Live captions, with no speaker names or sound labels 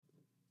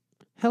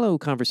Hello,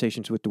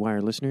 Conversations with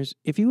Dwyer listeners.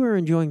 If you are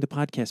enjoying the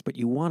podcast but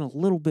you want a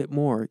little bit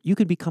more, you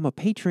could become a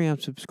Patreon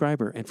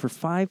subscriber, and for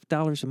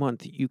 $5 a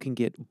month, you can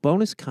get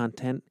bonus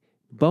content,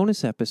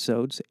 bonus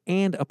episodes,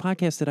 and a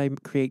podcast that I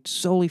create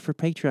solely for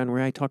Patreon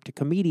where I talk to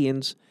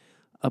comedians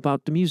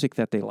about the music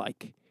that they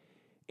like.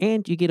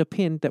 And you get a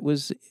pin that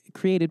was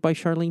created by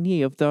Charlene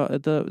Yee of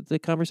the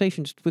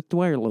Conversations with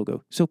Dwyer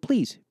logo. So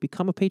please,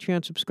 become a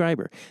Patreon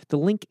subscriber. The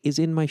link is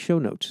in my show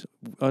notes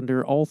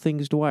under All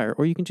Things Dwyer,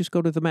 or you can just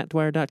go to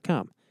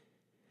themattdwyer.com.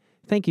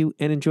 Thank you,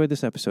 and enjoy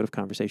this episode of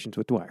Conversations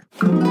with Dwyer.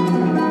 Yo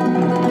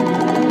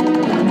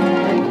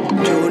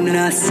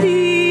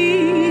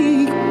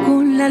nací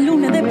con la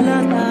luna de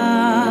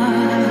plata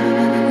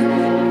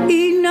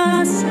y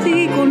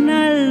nací con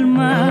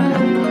alma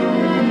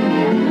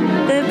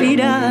de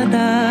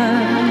pirata.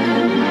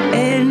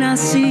 He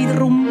nacido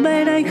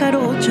rumbera y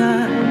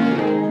jarocha,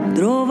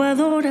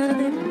 trovadora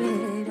de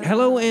veras.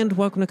 Hello, and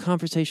welcome to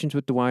Conversations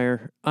with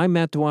Dwyer. I'm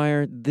Matt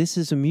Dwyer. This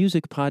is a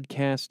music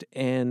podcast,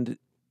 and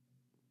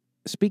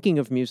speaking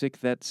of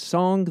music, that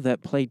song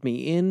that played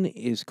me in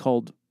is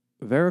called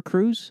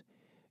Veracruz,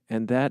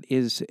 and that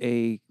is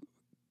a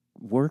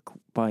work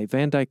by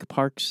Van Dyke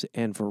Parks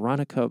and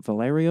Veronica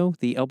Valerio.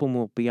 The album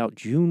will be out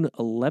June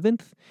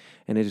 11th,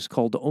 and it is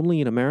called Only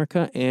in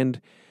America,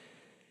 and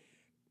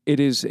it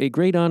is a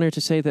great honor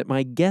to say that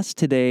my guest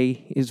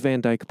today is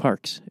Van Dyke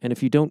Parks. And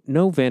if you don't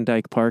know Van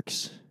Dyke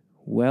Parks,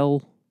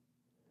 well,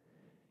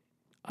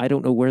 I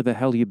don't know where the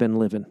hell you've been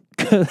living.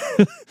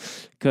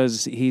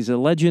 Because he's a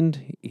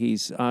legend.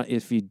 He's,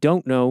 if you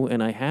don't know,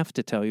 and I have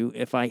to tell you,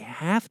 if I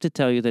have to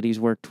tell you that he's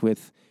worked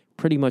with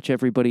pretty much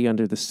everybody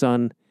under the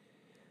sun,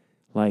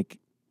 like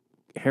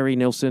Harry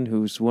Nilsson,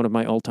 who's one of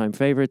my all-time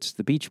favorites,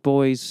 the Beach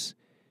Boys,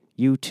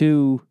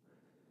 U2,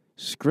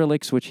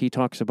 Skrillex, which he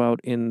talks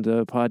about in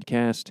the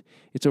podcast.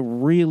 It's a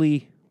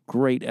really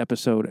great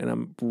episode, and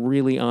I'm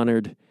really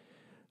honored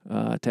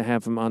to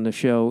have him on the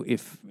show.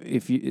 If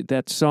you,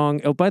 that song,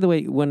 oh, by the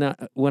way,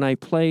 when I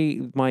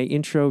play my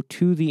intro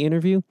to the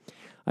interview,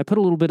 I put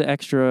a little bit of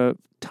extra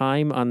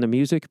time on the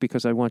music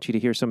because I want you to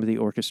hear some of the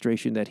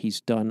orchestration that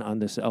he's done on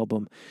this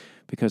album,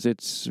 because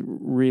it's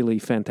really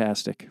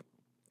fantastic,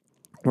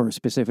 or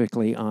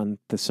specifically on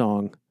the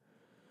song.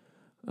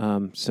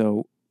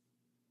 So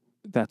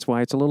that's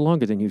why it's a little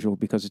longer than usual,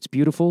 because it's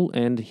beautiful,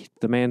 and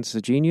the man's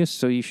a genius,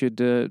 so you should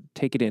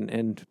take it in.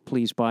 And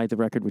please buy the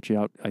record, which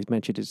I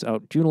mentioned is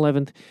out June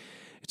 11th.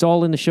 It's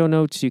all in the show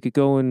notes. You could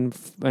go and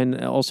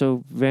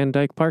also Van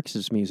Dyke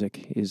Parks'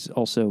 music is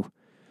also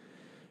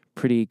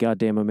pretty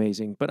goddamn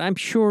amazing. But I'm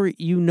sure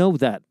you know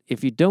that.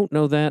 If you don't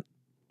know that,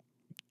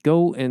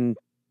 go and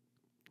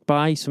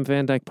buy some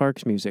Van Dyke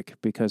Parks music,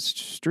 because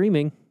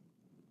streaming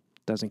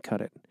doesn't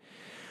cut it.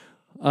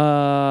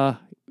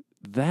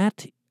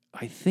 That,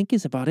 I think,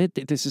 is about it.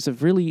 This is a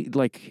really,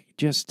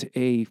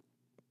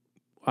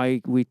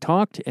 we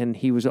talked, and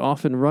he was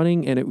off and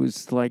running, and it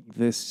was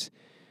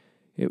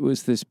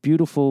this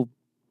beautiful,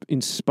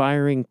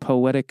 inspiring,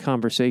 poetic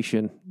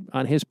conversation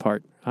on his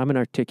part. I'm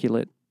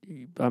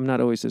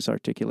not always this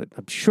articulate.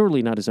 I'm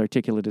surely not as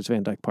articulate as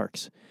Van Dyke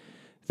Parks.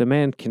 The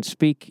man can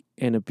speak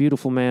in a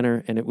beautiful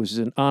manner, and it was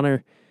an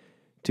honor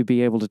to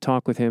be able to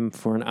talk with him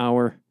for an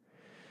hour.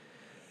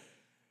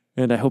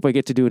 And I hope I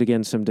get to do it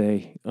again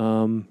someday.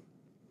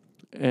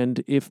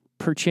 And if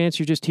perchance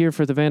you're just here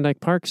for the Van Dyke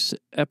Parks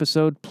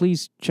episode,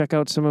 please check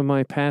out some of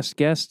my past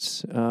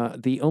guests.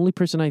 The only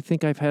person I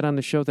think I've had on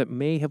the show that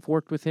may have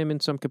worked with him in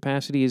some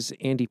capacity is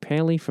Andy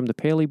Paley from the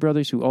Paley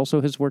Brothers, who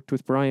also has worked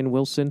with Brian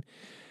Wilson.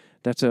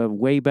 That's a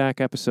way back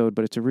episode,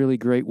 but it's a really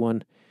great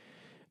one.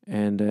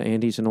 And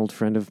Andy's an old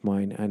friend of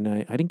mine. And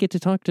I didn't get to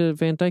talk to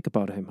Van Dyke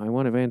about him. I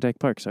wanted Van Dyke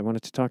Parks. I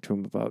wanted to talk to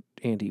him about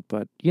Andy.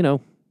 But, you know,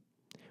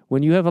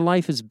 when you have a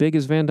life as big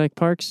as Van Dyke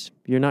Parks,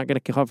 you're not going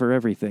to cover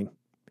everything.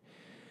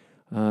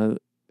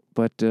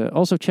 But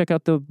also check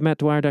out the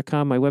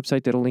mattdwyer.com, my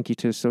website that'll link you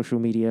to social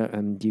media,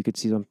 and you could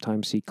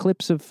sometimes see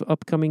clips of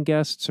upcoming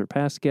guests or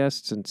past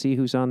guests and see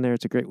who's on there.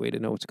 It's a great way to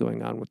know what's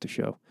going on with the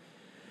show.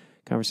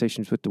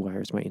 Conversations with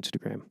Dwyer is my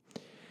Instagram.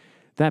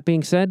 That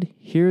being said,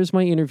 here's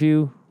my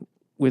interview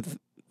with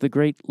the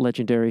great,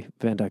 legendary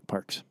Van Dyke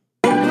Parks.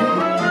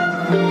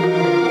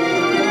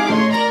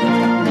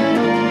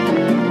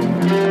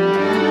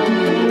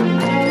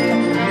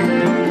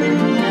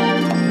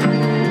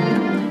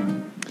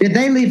 Did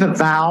they leave a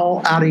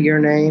vowel out of your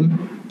name?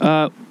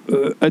 The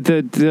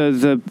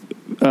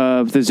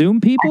Zoom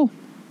people?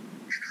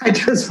 I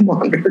just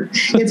wondered.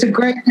 It's a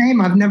great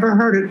name. I've never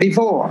heard it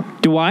before.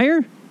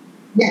 Dwyer?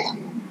 Yeah.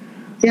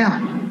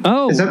 Yeah.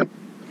 Oh.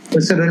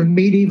 Is it a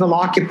medieval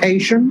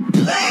occupation?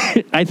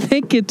 I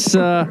think it's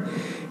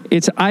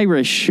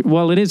Irish.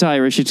 Well, it is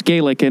Irish. It's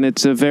Gaelic, and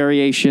it's a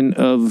variation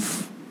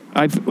of.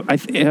 I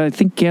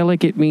think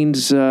Gaelic. It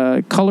means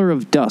color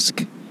of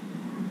dusk.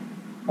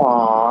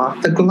 Aw,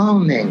 the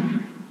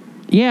gloaming.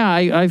 Yeah,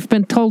 I've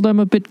been told I'm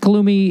a bit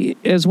gloomy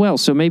as well,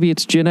 so maybe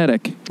it's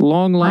genetic.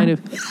 Long line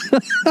of...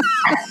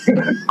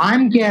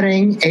 I'm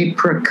getting a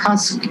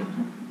crepuscular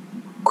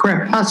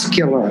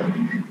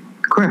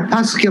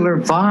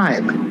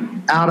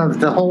vibe out of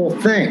the whole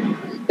thing.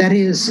 that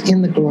is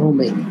in the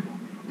gloaming.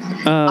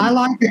 I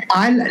like it.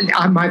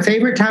 My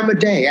favorite time of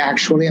day,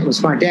 actually, it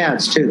was my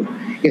dad's too,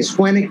 is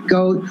when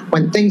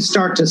things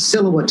start to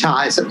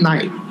silhouettize at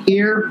night.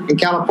 Here in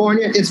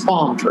California, it's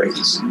palm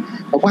trees.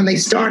 But when they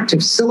start to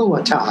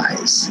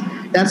silhouettize,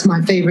 that's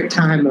my favorite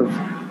time of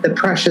the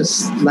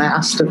precious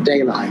last of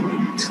daylight.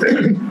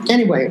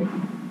 Anyway,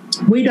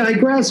 we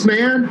digress,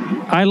 man.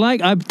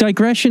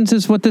 Digressions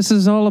is what this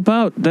is all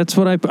about. That's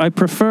what I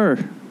prefer.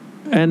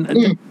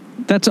 And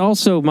that's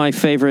also my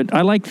favorite.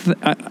 I like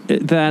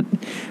that.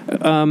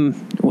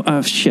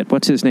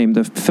 What's his name?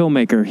 The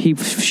filmmaker. He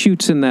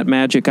shoots in that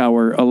magic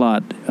hour a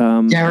lot.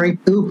 Gary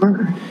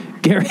Cooper.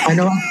 Gary. I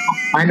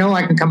know.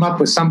 I can come up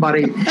with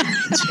somebody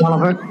that's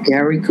relevant.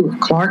 Gary Cooper.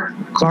 Clark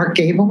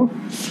Gable.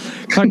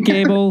 Clark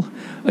Gable.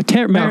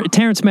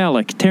 Terrence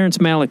Malick. Terrence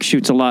Malick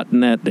shoots a lot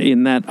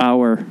in that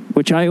hour,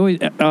 which I always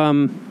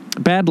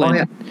Badlands. Oh,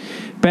 yeah.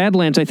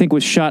 Badlands, I think,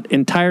 was shot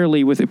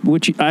entirely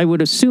which I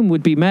would assume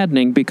would be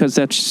maddening because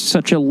that's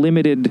such a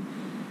limited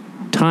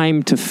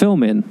time to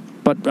film in.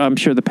 But I'm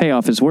sure the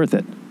payoff is worth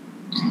it.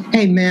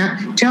 Hey,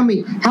 Matt, tell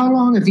me, how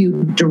long have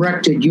you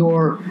directed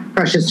your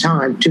precious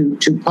time to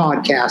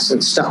podcasts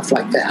and stuff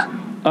like that?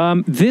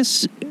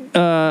 This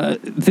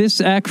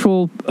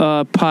actual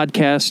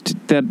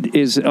podcast that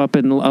is up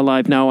and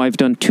alive now, I've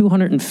done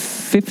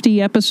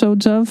 250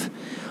 episodes of.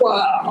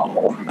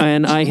 Wow.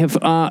 And I have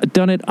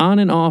done it on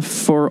and off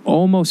for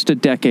almost a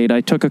decade.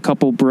 I took a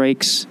couple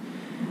breaks.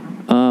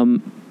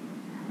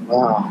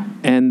 Wow.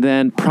 And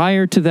then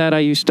prior to that,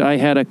 I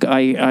had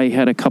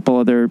a couple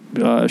other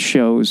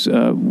shows.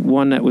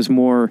 One that was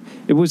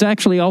it was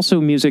actually also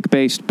music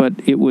based, but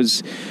it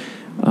was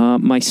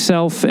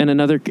myself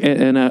and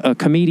a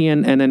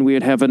comedian, and then we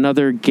would have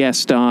another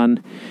guest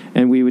on,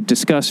 and we would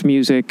discuss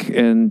music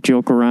and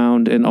joke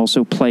around, and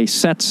also play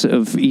sets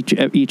of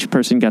each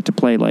person got to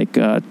play like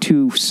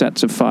 2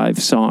 sets of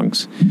 5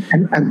 songs.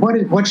 And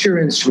what's your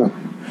instrument?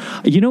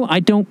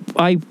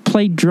 I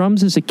played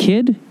drums as a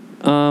kid.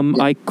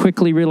 I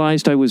quickly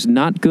realized I was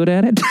not good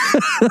at it.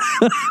 So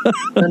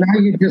now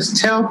you just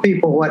tell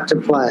people what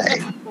to play.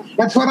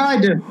 That's what I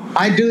do.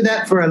 I do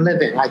that for a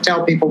living. I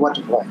tell people what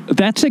to play.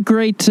 That's a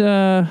great...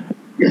 I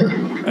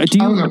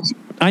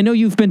know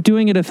you've been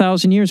doing it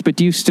 1,000 years, but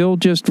do you still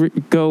just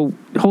go,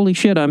 holy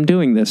shit, I'm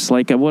doing this?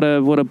 Like, what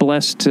a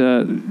blessed...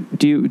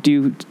 do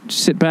you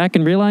sit back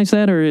and realize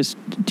that, or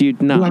do you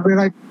not?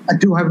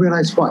 Do I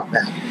realize what,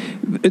 man?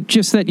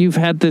 just that you've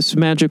had this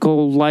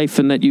magical life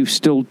and that you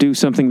still do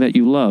something that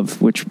you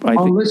love, which I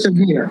think... listen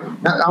here.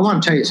 I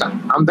want to tell you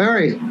something.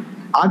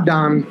 I've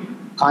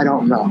done, I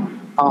don't know,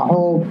 a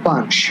whole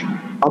bunch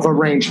of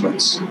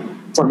arrangements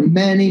for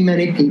many,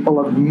 many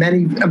people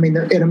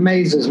it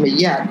amazes me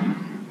yet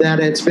that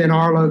it's been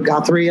Arlo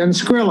Guthrie and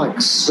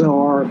Skrillex,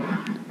 or,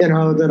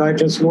 that I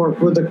just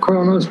worked with the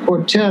Kronos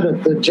Quartet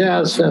at the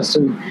Jazz Fest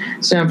in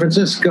San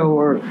Francisco,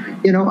 or,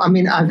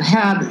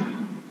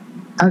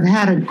 I've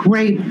had a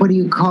great,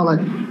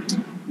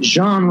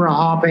 genre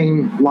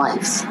hopping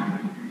life,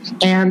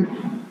 and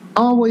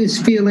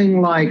always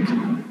feeling like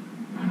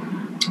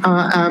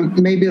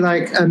maybe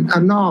like a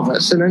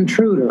novice, an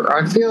intruder.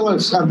 I feel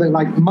as something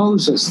like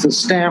Moses the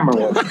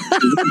stammerer.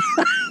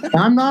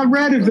 I'm not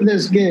ready for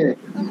this gig,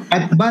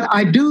 but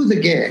I do the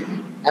gig,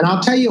 and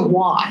I'll tell you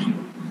why.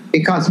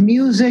 Because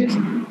music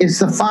is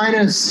the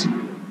finest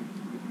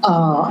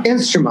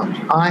instrument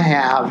I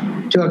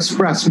have to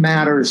express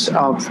matters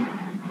of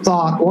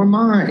thought or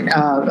mind,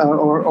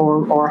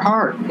 or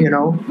heart,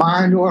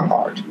 mind or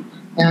heart.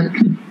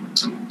 And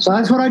so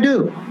that's what I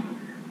do.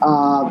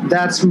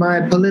 That's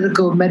my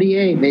political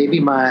métier, maybe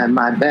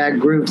my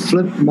bad groove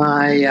flip,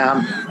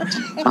 my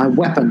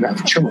weapon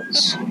of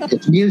choice.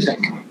 It's music.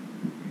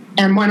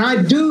 And when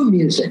I do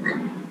music,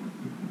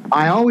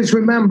 I always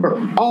remember,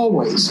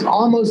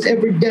 almost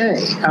every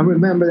day, I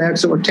remember the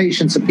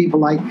exhortations of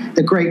people like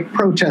the great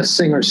protest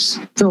singer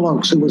Phil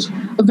Ochs, who was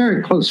a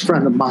very close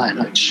friend of mine.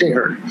 I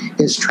shared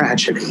his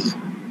tragedy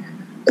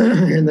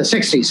in the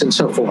 60s and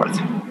so forth.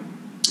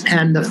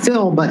 And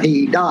but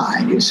he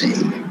died, you see.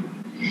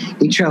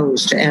 He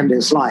chose to end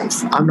his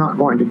life. I'm not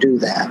going to do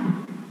that.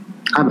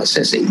 I'm a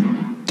sissy.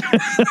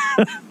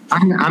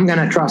 I'm going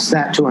to trust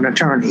that to an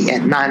attorney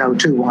at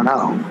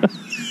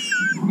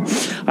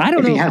 90210. I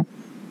don't know.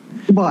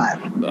 But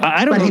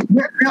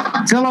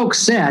Phil Ochs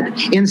said,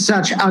 in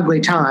such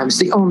ugly times,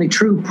 the only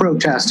true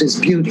protest is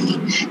beauty.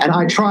 And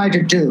I try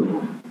to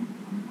do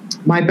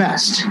my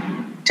best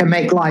to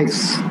make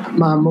life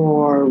a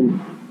more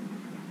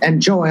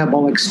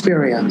enjoyable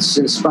experience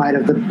in spite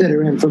of the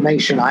bitter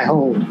information I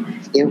hold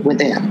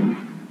within.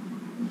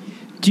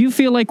 Do you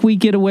feel like we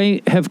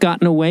have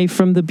gotten away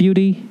from the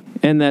beauty,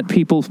 and that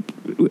people,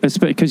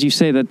 because you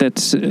say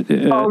that's...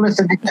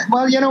 listen,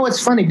 well,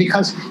 it's funny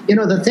because,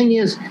 the thing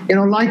is,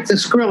 like the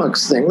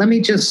Skrillex thing, let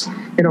me just,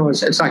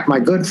 it's like my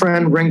good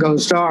friend Ringo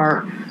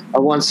Starr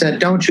once said,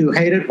 don't you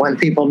hate it when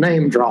people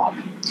name drop?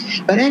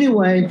 But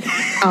anyway,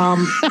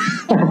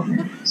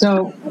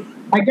 so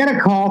I get a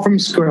call from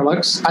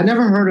Skrillex. I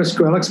never heard of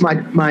Skrillex.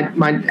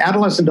 My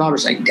adolescent daughter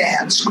saying,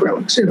 Dad,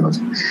 Skrillex,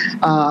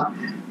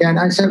 And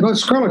I said, well,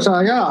 Skrillex.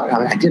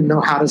 I didn't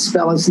know how to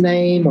spell his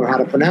name or how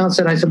to pronounce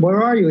it. I said,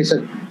 where are you? He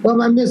said,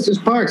 well, I'm Mr.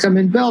 Parks. I'm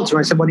in Belgium.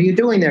 I said, what are you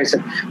doing there? He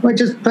said, well, I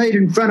just played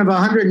in front of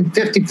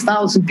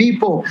 150,000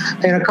 people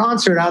in a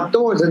concert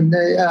outdoors, and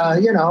they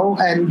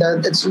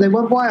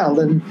went wild.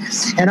 And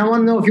I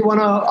want to know if you want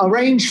to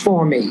arrange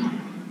for me.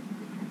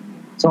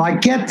 So I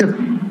get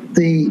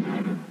the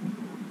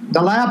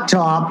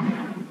laptop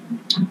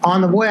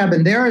on the web,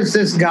 and there is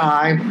this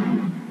guy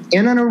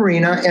in an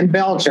arena in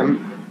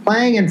Belgium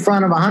playing in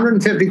front of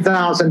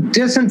 150,000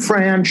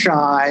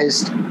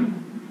 disenfranchised,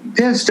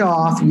 pissed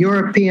off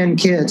European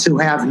kids who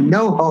have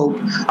no hope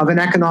of an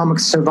economic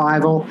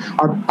survival,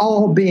 are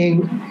all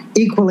being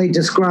equally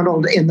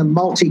disgruntled in the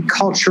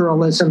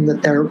multiculturalism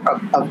that they're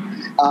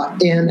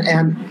in,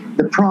 and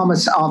the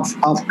promise of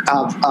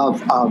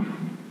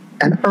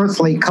an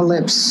earthly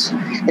collapse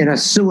in a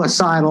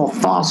suicidal,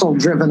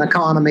 fossil-driven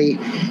economy,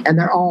 and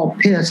they're all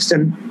pissed.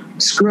 And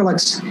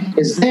Skrillex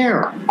is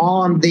there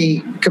on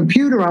the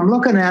computer. I'm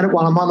looking at it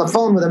while I'm on the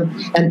phone with him,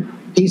 and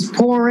he's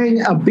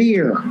pouring a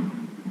beer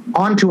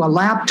onto a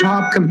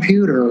laptop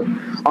computer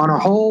on a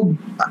whole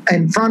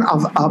in front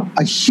of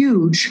a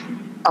huge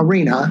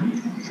arena,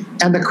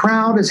 and the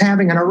crowd is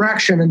having an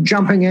erection and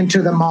jumping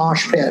into the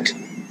mosh pit.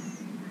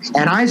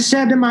 And I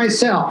said to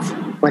myself,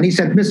 when he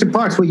said, Mr.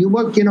 Parks, will you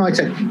work? I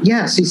said,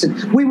 yes. He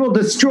said, we will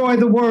destroy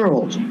the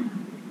world.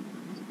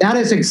 That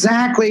is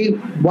exactly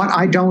what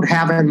I don't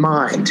have in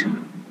mind.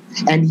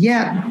 And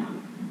yet,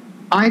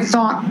 I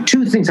thought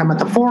two things. I'm at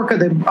the fork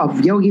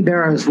of Yogi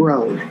Berra's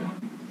road.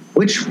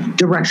 Which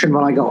direction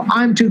will I go?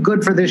 I'm too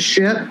good for this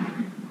shit.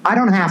 I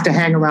don't have to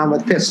hang around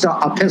with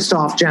a pissed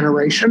off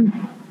generation.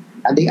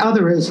 And the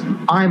other is,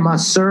 I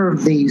must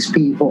serve these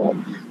people.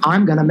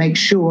 I'm going to make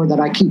sure that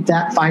I keep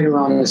that fighter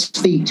on his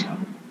feet.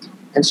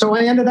 And so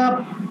I ended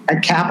up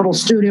at Capitol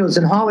Studios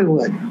in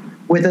Hollywood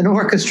with an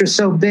orchestra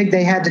so big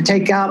they had to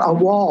take out a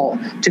wall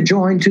to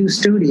join two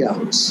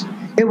studios.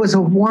 It was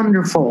a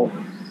wonderful,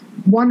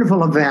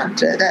 wonderful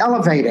event,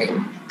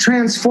 elevating,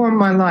 transformed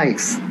my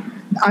life.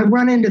 I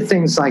run into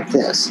things like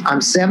this.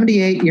 I'm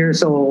 78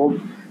 years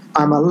old.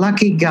 I'm a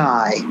lucky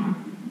guy.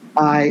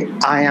 I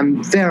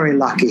am very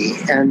lucky,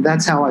 and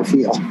that's how I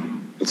feel.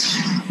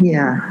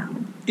 Yeah.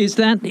 Is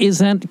that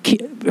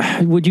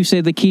would you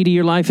say the key to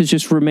your life is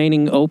just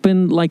remaining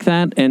open like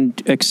that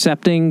and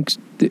accepting?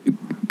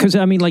 Because,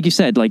 I mean, like you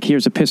said, like,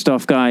 here's a pissed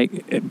off guy,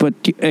 but...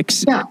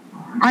 Yeah,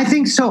 I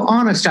think so.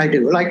 Honest, I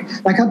do. Like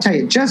I'll tell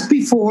you, just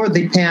before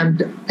the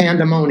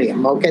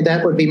pandemonium, okay,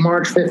 that would be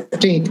March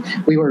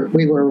 15th, we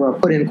were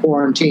put in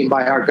quarantine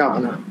by our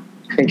governor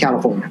in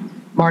California.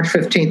 March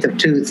 15th of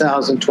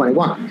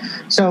 2021.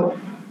 So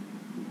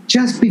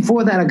just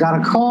before that, I got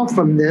a call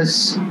from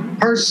this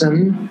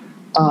person.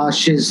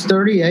 She's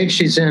 38.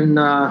 She's in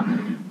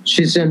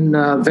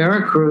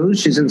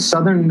Veracruz. She's in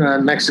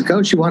southern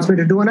Mexico. She wants me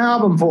to do an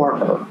album for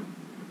her.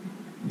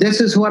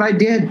 This is what I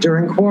did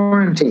during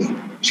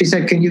quarantine. She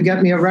said, can you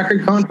get me a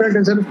record contract?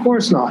 I said, of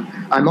course not.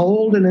 I'm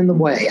old and in the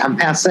way. I'm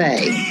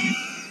passé.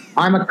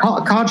 I'm a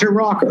contra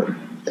rocker.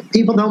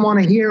 People don't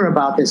want to hear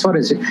about this. What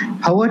is it?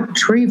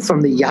 Poetry from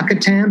the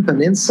Yucatan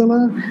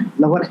Peninsula?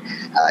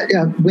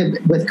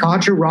 With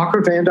Contra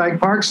Rocker, Van Dyke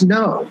Parks?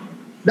 No.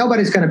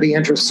 Nobody's going to be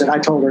interested. I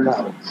told her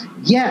no.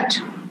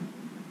 Yet,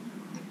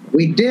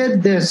 we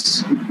did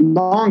this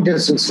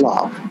long-distance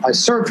love. I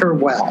served her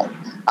well.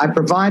 I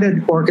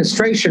provided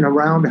orchestration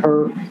around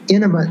her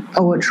intimate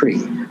poetry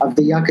of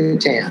the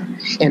Yucatan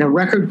in a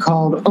record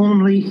called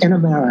Only in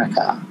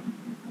America.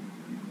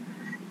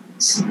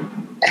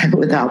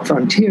 Without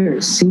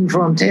frontiers, sin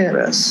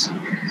fronteras,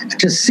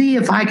 to see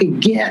if I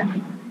could get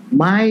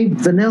my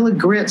Vanilla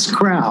Grits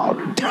crowd,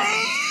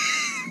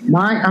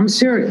 I'm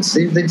serious,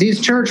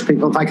 these church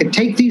people, if I could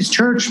take these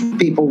church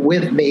people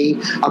with me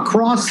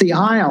across the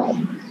aisle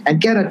and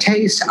get a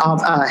taste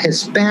of a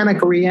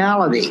Hispanic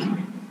reality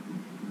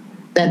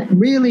that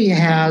really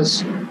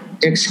has,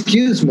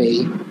 excuse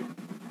me,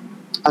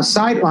 a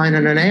sightline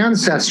and an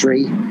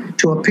ancestry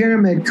to a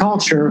pyramid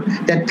culture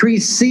that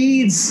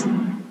precedes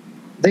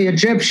the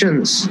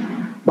Egyptians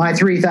by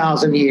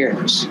 3,000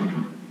 years.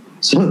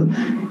 So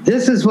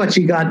this is what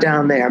you got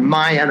down there,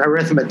 Mayan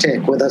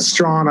arithmetic with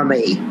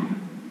astronomy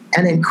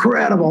and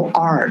incredible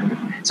art.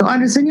 So I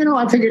just said,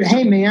 I figured,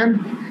 hey,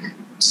 man,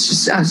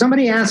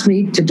 somebody asked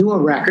me to do a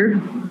record.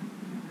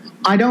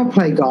 I don't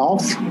play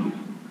golf.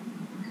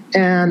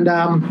 And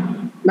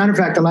matter of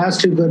fact, the last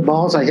two good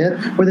balls I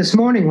hit were this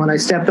morning when I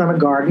stepped on a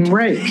garden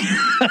rake.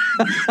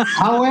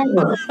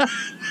 However,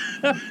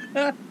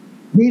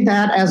 be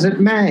that as it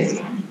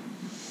may,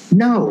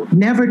 no,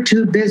 never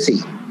too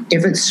busy.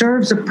 If it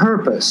serves a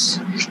purpose,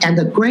 and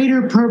the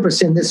greater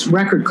purpose in this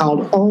record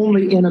called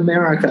Only in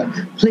America,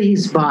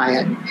 please buy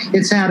it.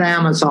 It's at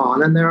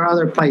Amazon, and there are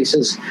other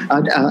places,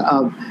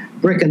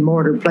 brick and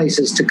mortar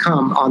places to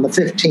come on the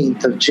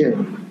 15th of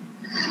June.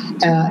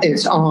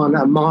 It's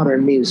on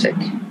Modern Music.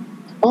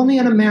 Only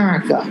in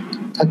America,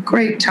 a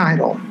great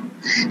title.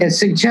 It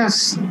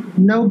suggests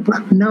no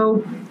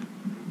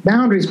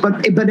boundaries,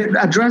 but it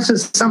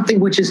addresses something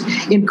which is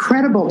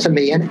incredible to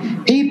me.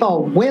 And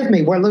people with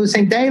me, we're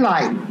losing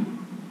daylight.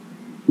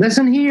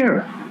 Listen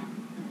here.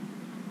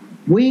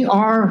 We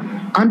are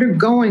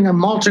undergoing a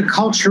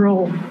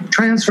multicultural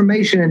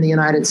transformation in the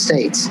United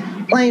States,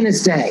 plain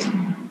as day.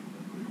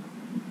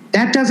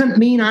 That doesn't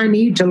mean I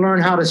need to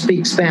learn how to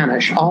speak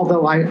Spanish,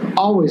 although I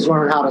always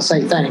learn how to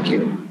say thank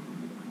you.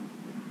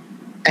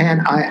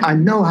 And I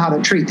know how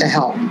to treat the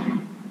help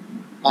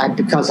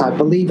because I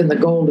believe in the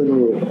golden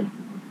rule.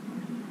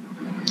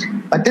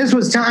 But this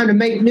was time to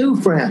make new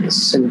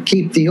friends and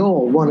keep the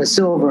old. One is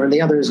silver and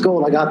the other is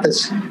gold. I got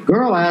this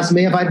girl asked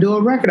me if I'd do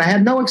a record. I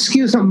had no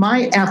excuse.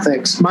 My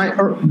ethics, my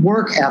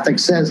work ethic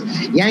says,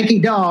 Yankee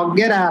dog,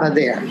 get out of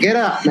there. Get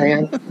up,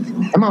 man.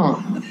 Come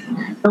on.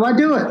 So I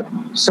do it.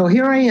 So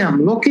here I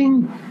am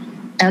looking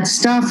at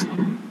stuff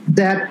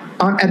that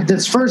at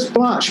this first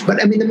blush.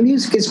 But I mean, the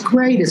music is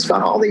great. It's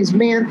got all these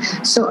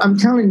So I'm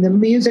telling you, the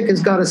music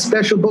has got a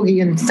special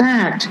boogie. In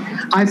fact,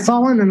 I've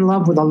fallen in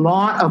love with a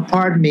lot of,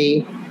 pardon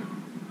me,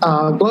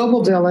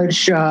 Global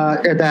Village,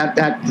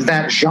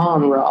 that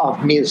genre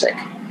of music.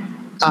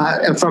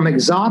 From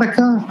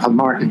Exotica of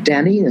Martin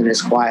Denny and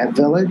his Quiet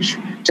Village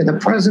to the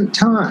present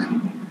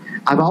time.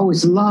 I've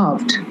always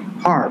loved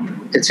harp.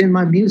 It's in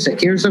my music.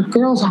 Here's a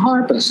girl's a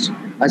harpist.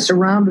 I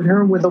surrounded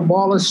her with a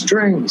wall of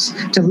strings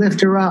to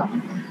lift her up.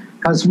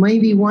 Because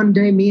maybe one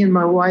day me and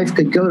my wife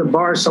could go to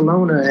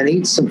Barcelona and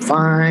eat some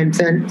fine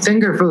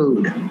finger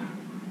food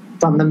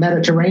from the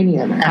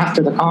Mediterranean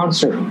after the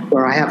concert,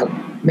 where I have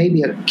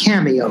maybe a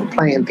cameo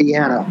playing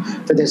piano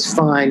for this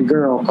fine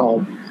girl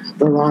called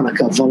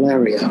Veronica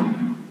Valerio.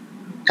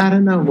 Out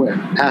of nowhere,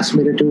 asked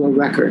me to do a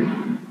record.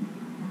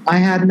 I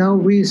had no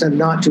reason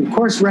not to. Of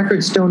course,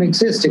 records don't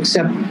exist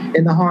except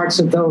in the hearts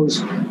of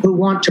those who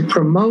want to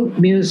promote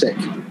music.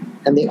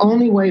 And the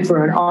only way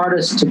for an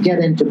artist to get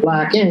into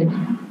black ink,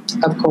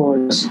 of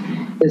course,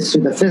 is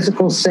through the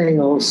physical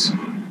sales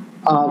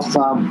of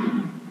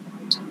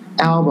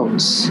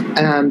albums,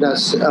 and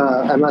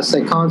unless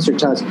they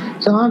concert us.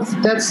 So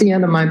that's the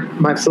end of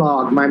my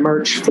flog, my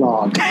merch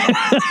flog.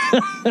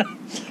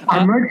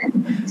 Our merch,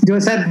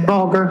 was that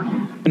vulgar?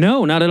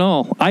 No, not at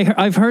all.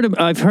 I've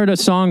heard a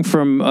song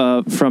from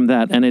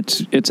that, and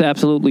it's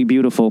absolutely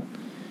beautiful.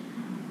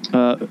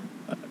 I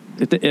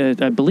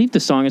believe the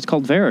song is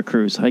called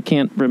Veracruz. I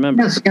can't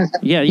remember. Yes.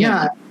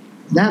 Yeah.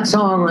 That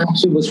song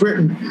actually was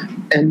written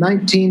in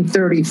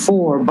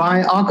 1934 by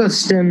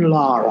Agustin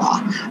Lara.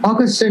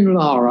 Agustin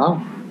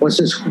Lara was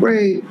this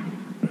great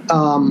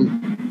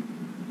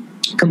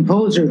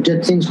composer,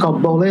 did things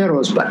called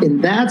boleros. But in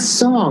that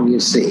song,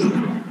 you see,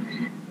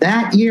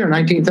 that year,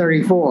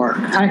 1934,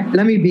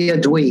 let me be a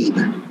dweeb.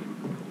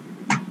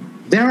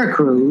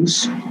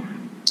 Veracruz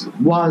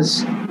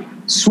was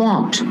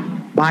swamped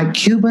by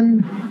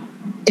Cuban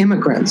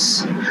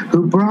immigrants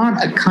who brought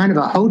a kind of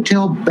a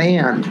hotel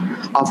band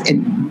of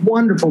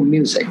wonderful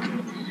music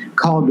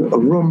called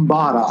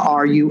rumbada,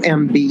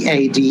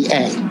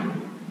 Rumbada.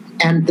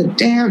 And the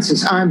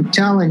dances, I'm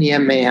telling you,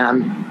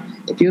 man,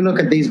 if you look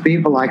at these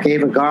people like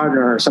Ava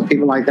Gardner or some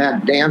people like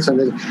that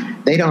dancing,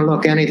 they don't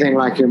look anything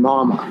like your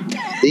mama.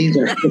 These,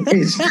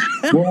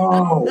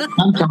 whoa,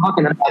 I'm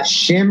talking about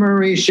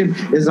shimmery.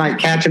 It's like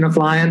catching a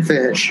flying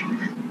fish.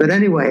 But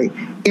anyway,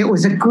 it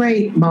was a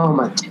great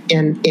moment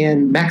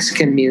in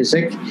Mexican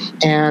music,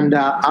 and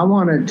I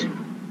wanted,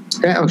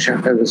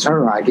 it was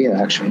her idea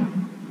actually,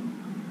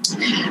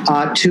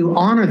 to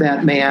honor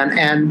that man,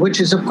 and which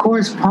is of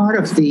course part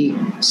of the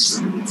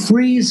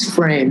freeze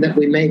frame that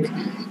we make,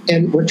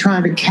 and we're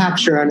trying to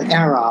capture an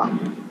era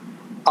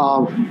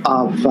of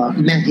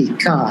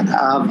Mexican,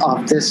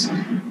 of this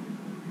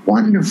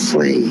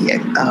wonderfully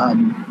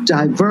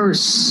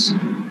diverse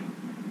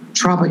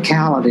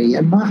tropicality,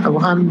 and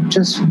I'm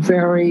just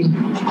very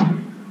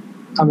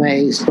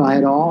amazed by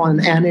it all,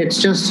 and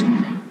it's just,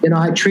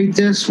 I treat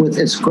this with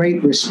its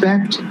great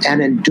respect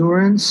and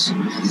endurance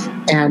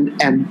and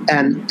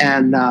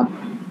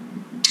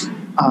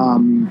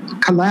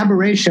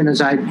collaboration,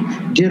 as I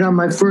did on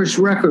my first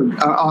record,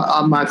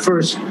 on my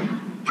first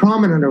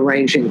prominent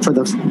arranging for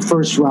the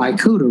first Ry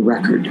Cooder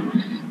record,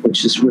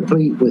 which is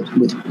replete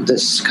with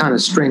this kind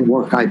of string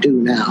work I do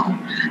now.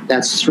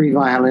 That's 3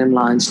 violin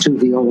lines, 2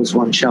 violas,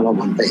 1 cello,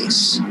 1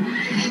 bass.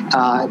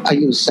 I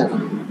use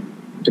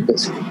 7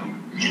 because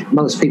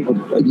most people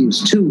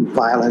use 2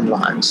 violin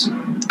lines.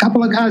 A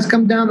couple of guys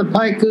come down the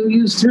pike who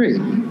use 3.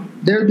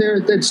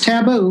 It's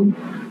taboo.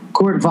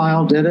 Kurt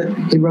Weill did it.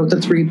 He wrote the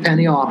 3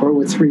 penny opera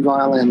with 3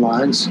 violin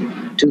lines,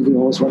 2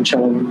 violas, 1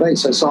 cello, 1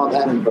 bass. I saw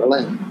that in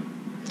Berlin.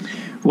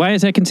 Why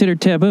is that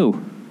considered taboo?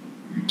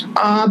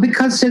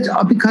 Because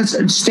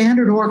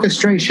standard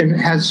orchestration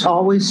has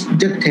always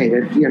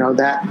dictated,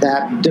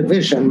 that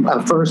division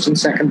of first and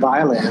second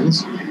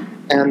violins,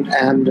 and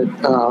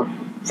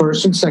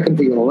first and second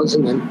violas,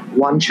 and then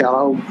 1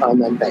 cello,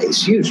 and then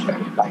bass, usually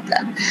like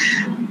that.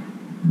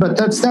 But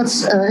that's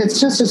it's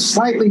just a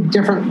slightly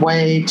different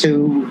way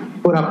to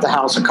put up the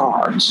house of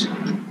cards,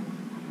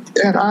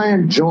 and I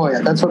enjoy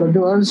it. That's what I'm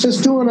doing. I was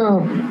just doing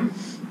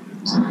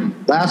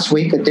Last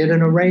week, I did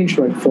an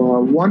arrangement for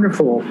a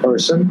wonderful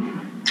person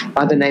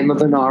by the name of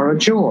Inara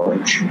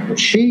George.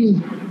 She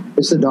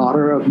is the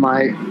daughter of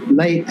my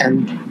late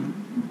and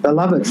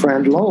beloved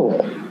friend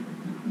Lowell.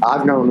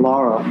 I've known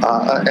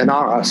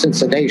Inara since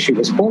the day she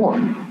was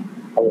born.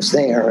 I was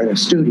there in a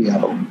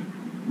studio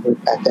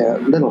at the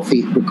Little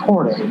Feat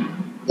recording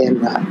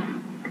in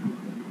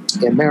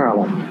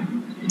Maryland,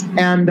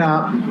 and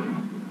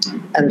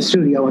at a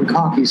studio in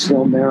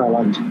Cockeysville,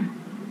 Maryland.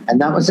 And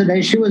that was the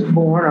day she was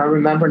born. I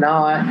remember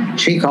now.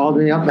 She called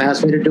me up and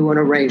asked me to do an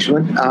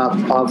arrangement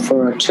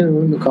for a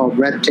tune called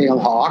Red Tail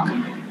Hawk.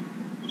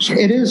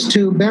 It is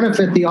to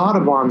benefit the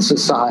Audubon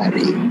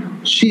Society.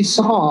 She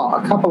saw,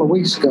 a couple of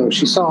weeks ago,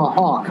 she saw a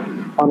hawk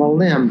on a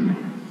limb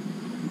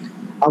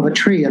of a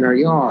tree in her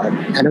yard,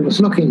 and it was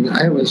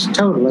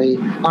totally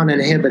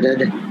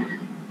uninhibited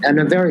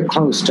and very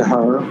close to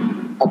her,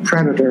 a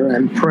predator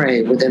and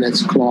prey within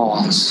its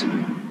claws.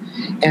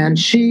 And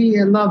she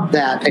loved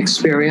that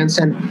experience,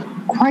 and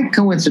quite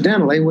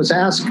coincidentally was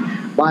asked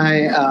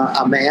by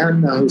a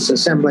man who's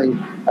assembling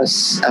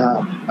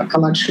a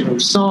collection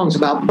of songs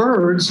about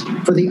birds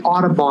for the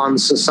Audubon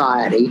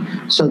Society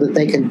so that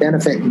they can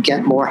benefit and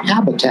get more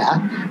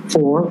habitat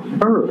for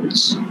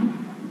birds.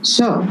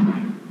 So,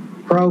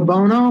 pro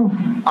bono,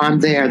 I'm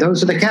there.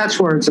 Those are the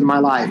catchwords in my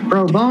life.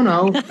 Pro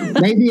bono,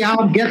 maybe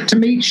I'll get to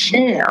meet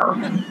Cher.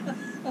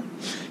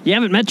 You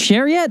haven't met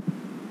Cher yet?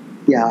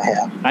 Yeah, I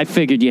have. I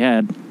figured you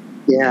had.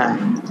 Yeah.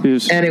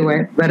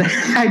 Anyway, but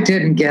I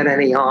didn't get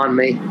any on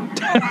me.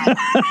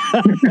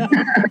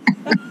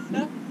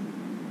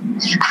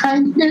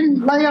 I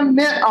didn't lay a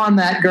mitt on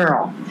that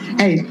girl.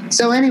 Hey,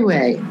 so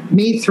anyway,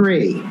 me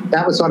three.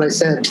 That was what I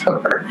said to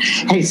her.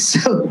 Hey,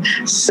 so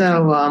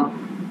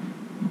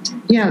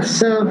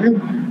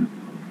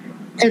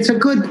it's a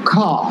good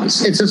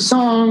cause. It's a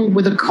song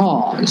with a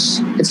cause.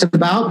 It's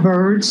about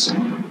birds,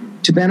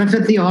 to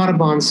benefit the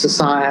Audubon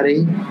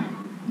Society,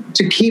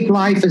 to keep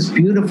life as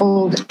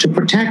beautiful, to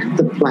protect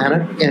the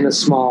planet in a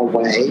small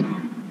way.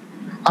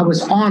 I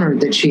was honored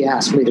that she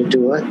asked me to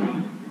do it.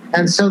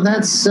 And so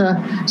that's,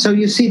 so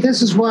you see,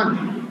 this is what,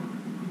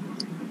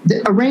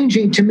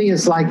 arranging to me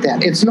is like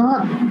that. It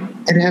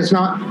has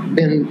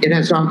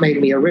not made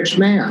me a rich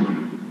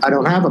man. I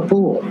don't have a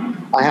pool.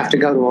 I have to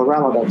go to a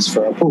relative's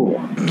for a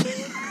pool.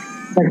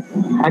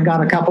 I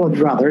got a couple of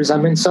brothers.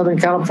 I'm in Southern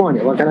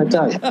California. What can I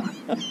tell you?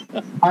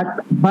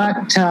 But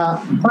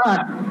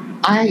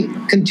I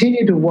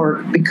continue to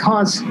work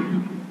because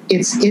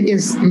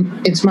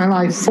it's my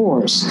life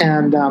force,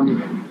 and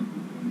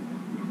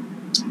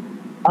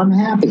I'm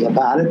happy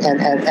about it.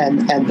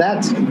 And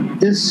that's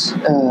this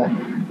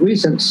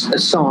recent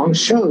song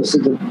shows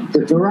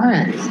the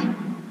variety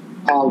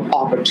of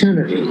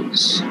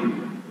opportunities.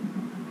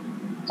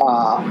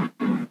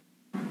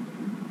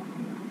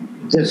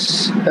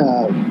 This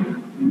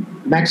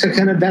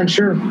Mexican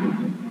adventure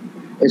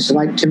is,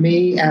 like, to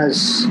me,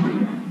 as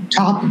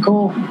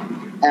topical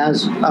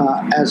as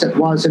it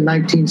was in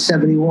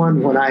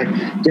 1971 when I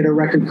did a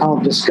record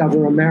called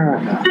Discover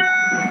America.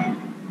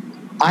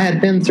 I had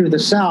been through the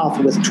South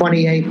with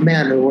 28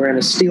 men who were in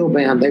a steel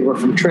band. They were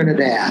from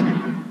Trinidad.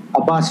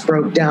 A bus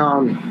broke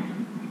down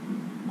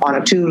on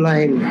a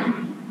 2-lane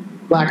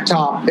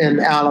blacktop in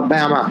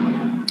Alabama,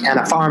 and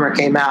a farmer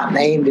came out and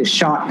aimed his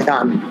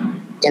shotgun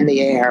in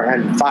the air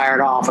and fired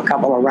off a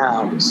couple of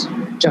rounds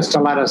just to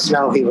let us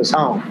know he was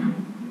home.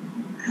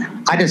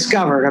 I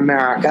discovered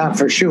America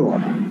for sure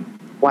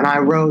when I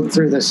rode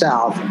through the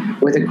South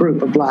with a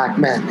group of black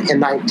men in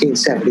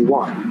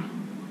 1971.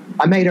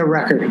 I made a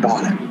record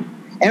about it.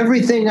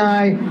 Everything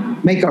I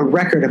make a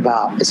record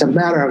about is a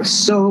matter of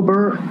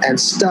sober and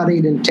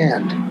studied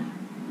intent.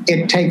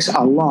 It takes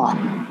a lot.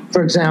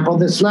 For example,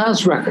 this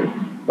last record,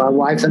 my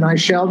wife and I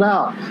shelled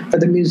out for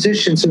the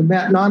musicians who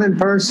met not in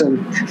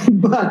person,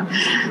 but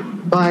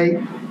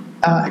by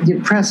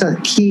you press a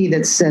key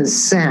that says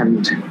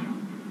send,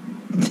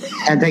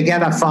 and they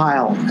get a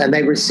file and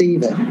they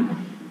receive it.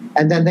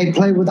 And then they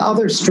play with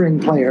other string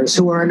players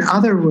who are in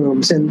other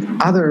rooms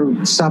in other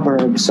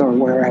suburbs or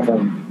wherever.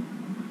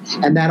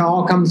 And that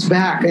all comes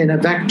back in a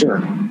vector.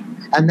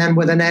 And then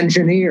with an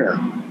engineer,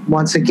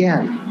 once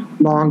again,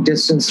 long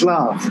distance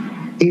love.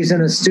 He's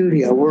in a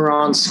studio. We're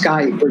on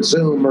Skype or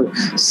Zoom or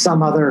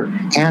some other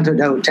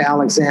antidote to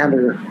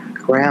Alexander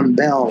Graham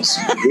Bell's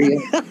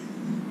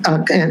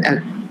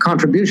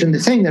contribution. The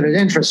thing that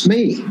interests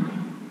me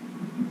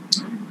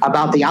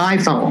about the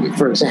iPhone,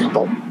 for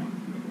example,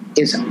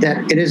 is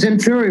that it is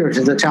inferior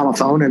to the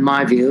telephone, in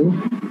my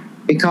view,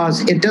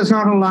 because it does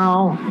not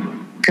allow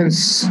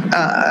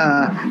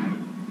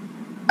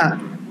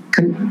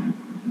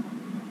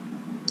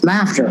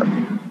laughter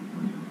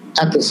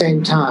at the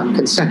same time,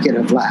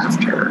 consecutive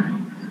laughter.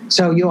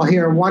 So you'll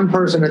hear one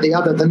person or the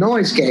other. The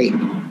noise gate,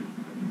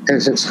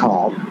 as it's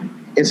called,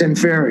 is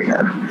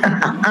inferior.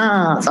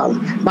 So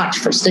much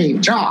for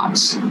Steve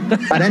Jobs.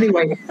 But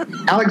anyway,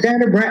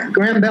 Alexander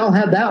Graham Bell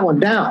had that one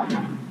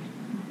down,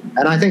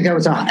 and I think that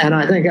was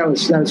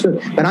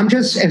good. But I'm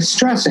just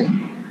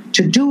stressing,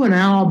 to do an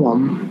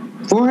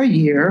album for a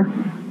year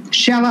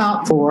shell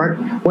out for it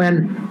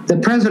when the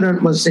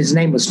president his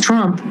name was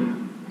Trump,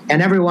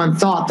 and everyone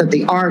thought that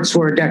the arts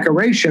were a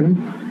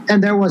decoration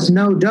and there was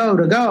no dough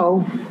to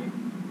go.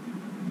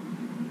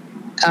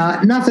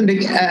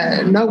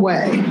 No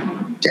way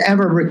to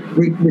ever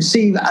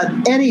receive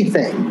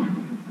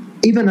anything,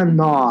 even a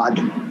nod,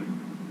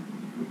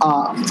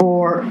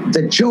 for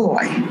the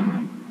joy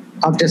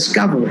of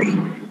discovery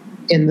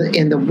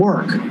in the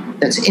work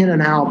that's in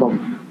an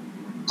album.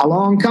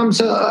 Along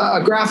comes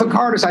a graphic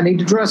artist. I need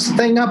to dress the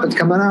thing up. It's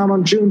coming out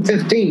on June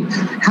 15th.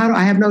 How do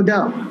I have no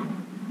dough?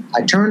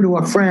 I turned to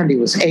a friend. He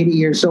was 80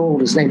 years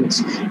old. His name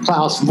is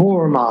Klaus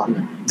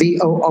Voormann,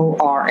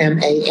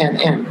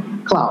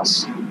 Voormann,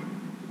 Klaus.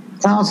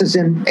 Klaus is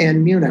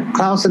in Munich.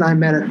 Klaus and I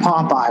met at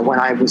Popeye when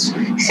I was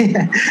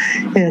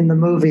in the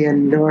movie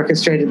and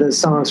orchestrated those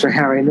songs for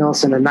Harry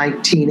Nilsson in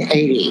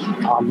 1980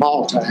 on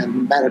Malta and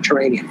the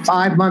Mediterranean,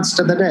 5 months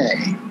to the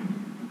day.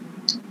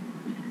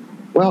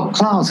 Well,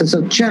 Klaus is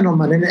a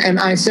gentleman, and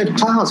I said,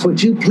 Klaus,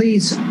 would you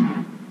please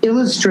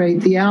illustrate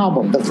the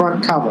album, the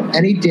front cover?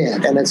 And he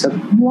did, and it's a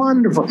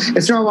wonderful,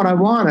 it's not what I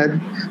wanted.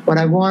 What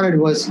I wanted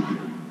was,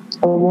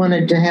 I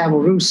wanted to have a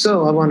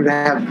Rousseau, I wanted to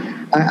have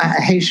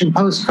a Haitian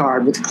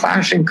postcard with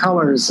clashing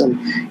colors and,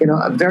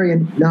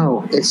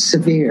 no, it's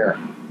severe.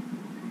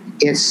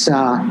 It's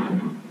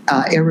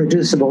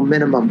irreducible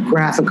minimum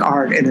graphic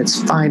art in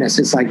its finest.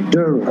 It's like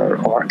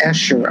Dürer or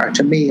Escher, or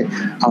to me,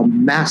 a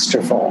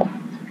masterful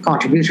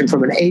contribution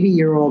from an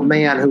 80-year-old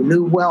man who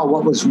knew well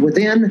what was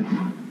within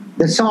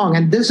the song.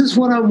 And this is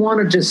what I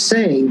wanted to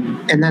say,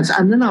 and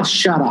then I'll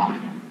shut up.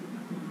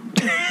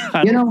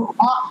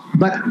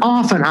 But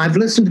often I've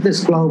listened to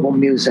this global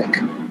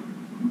music,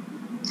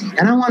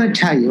 and I want to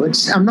tell you,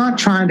 I'm not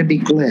trying to be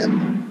glib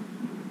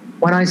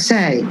when I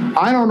say,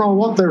 I don't know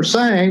what they're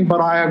saying,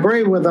 but I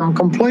agree with them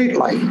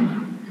completely.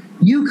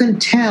 You can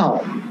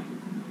tell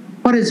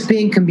what is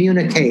being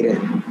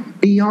communicated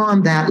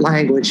beyond that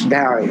language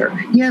barrier.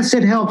 Yes,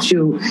 it helps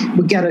you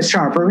get a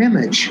sharper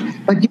image,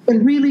 but you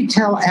can really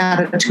tell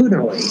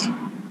attitudinally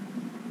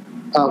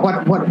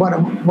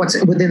what's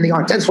within the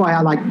art. That's why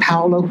I like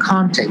Paolo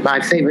Conte, my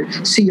favorite,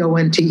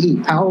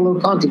 Conte, Paolo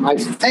Conte, my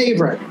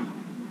favorite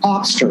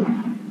popster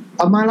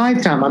of my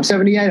lifetime. I'm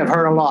 78, I've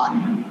heard a lot.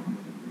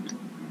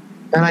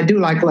 And I do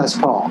like Les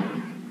Paul.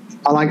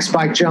 I like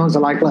Spike Jones, I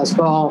like Les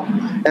Paul,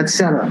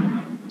 etc.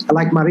 I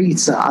like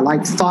Maritza, I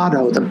like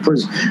Fado, the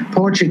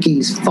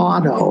Portuguese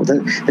Fado,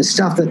 the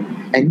stuff that,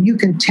 and you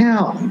can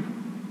tell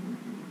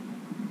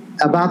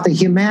about the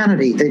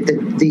humanity,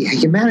 the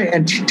humanity,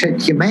 and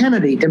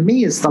humanity to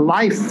me is the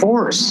life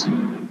force.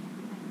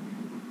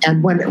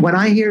 And when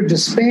I hear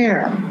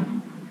despair,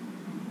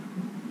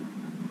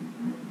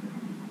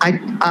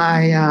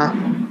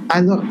 I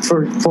look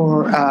for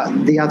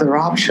the other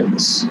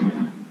options.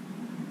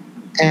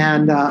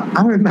 And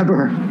I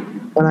remember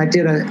when I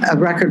did a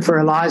record for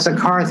Eliza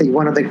Carthy,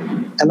 one of the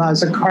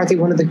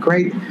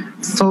great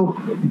folk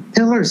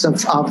pillars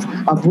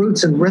of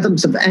roots and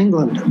rhythms of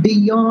England,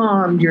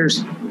 beyond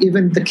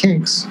even the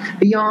Kinks,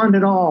 beyond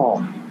it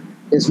all,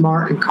 is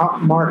Martin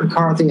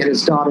Carthy and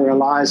his daughter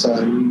Eliza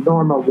and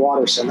Norma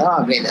Waterson.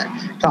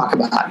 Talk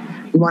about,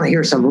 you want to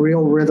hear some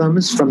real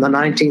rhythms from the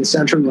 19th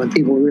century when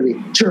people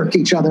really jerk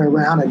each other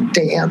around and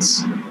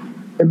dance.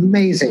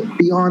 Amazing,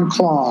 beyond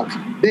clog,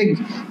 big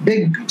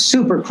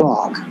super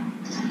clog.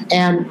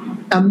 And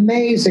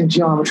amazing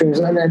geometries.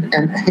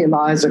 And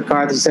Eliza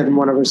Carthy said in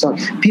one of her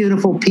songs,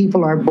 beautiful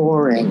people are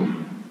boring.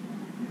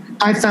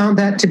 I found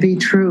that to be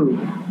true.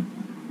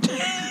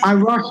 I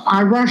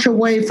rush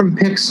away from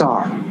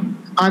Pixar.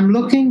 I'm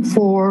looking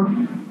for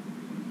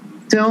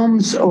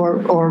films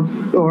or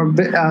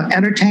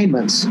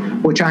entertainments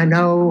which I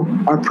know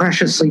are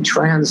preciously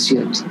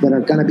transient, that are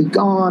going to be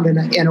gone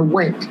in a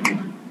wink.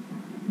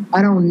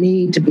 I don't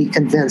need to be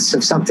convinced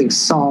of something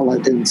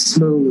solid and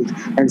smooth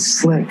and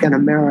slick and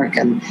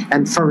American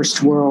and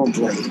first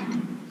worldly.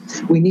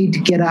 We need to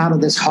get out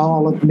of this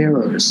hall of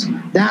mirrors.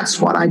 That's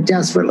what I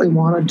desperately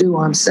want to do.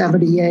 I'm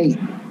 78.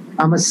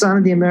 I'm a son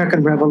of the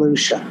American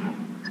Revolution.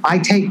 I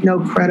take no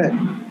credit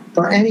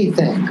for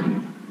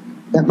anything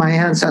that my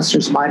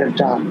ancestors might have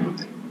done.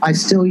 I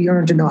still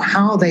yearn to know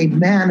how they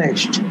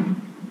managed,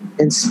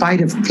 in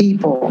spite of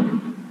people,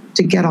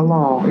 to get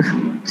along.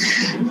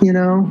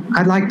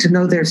 I'd like to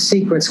know their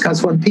secrets,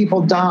 because when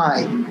people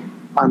die,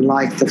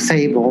 unlike the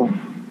fable,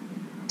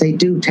 they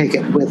do take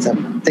it with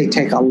them. They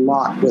take a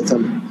lot with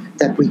them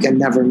that we can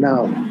never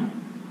know.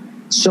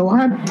 So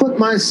I put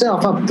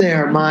myself up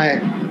there,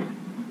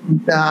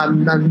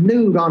 I'm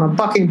nude on a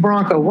bucking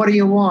bronco. What do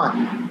you want?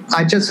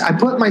 I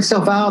put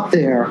myself out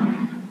there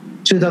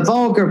to the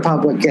vulgar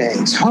public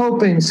gaze,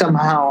 hoping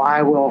somehow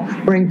I will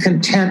bring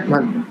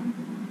contentment,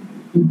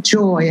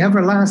 joy,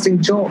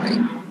 everlasting joy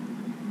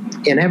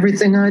in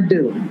everything I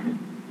do.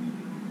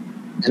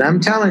 And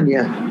I'm telling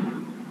you,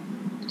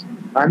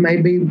 I may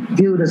be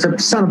viewed as a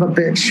son of a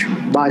bitch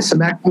by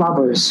some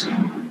ex-lovers,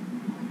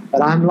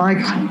 but I'm like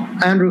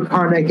Andrew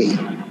Carnegie.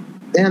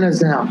 Then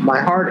as now,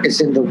 my heart is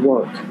in the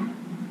work.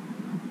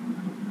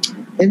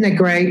 Isn't it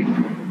great?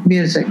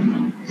 Music.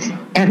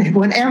 And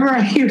whenever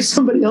I hear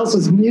somebody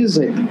else's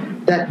music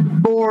that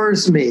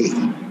bores me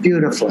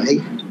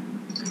beautifully,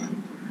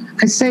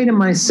 I say to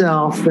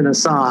myself in a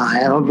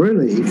sigh of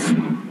relief,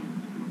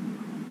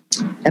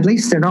 at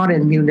least they're not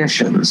in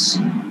munitions.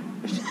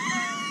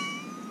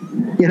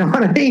 You know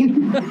what I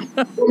mean?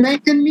 We're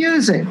making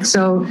music.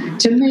 So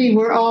to me,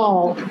 we're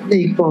all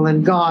equal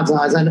in God's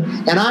eyes. And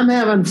I'm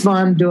having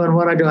fun doing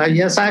what I do.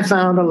 Yes, I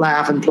found a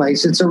laughing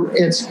place. It's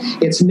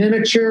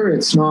miniature.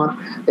 It's not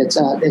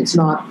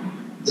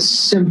the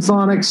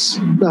symphonic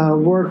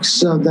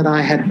works that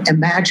I had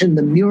imagined,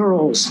 the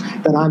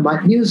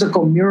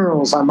musical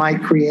murals I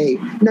might create.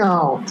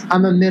 No,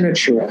 I'm a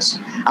miniaturist.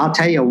 I'll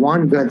tell you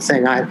one good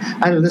thing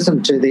I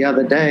listened to the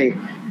other day,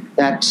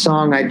 that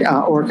song I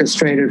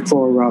orchestrated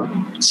for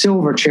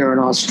Silverchair, an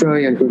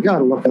Australian group. You got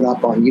to look it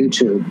up on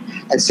YouTube.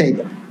 And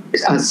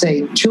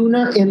say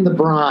tuna in the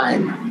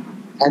brine,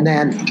 and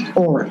then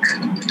orc,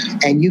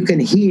 and you can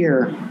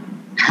hear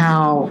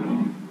how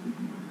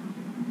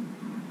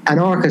an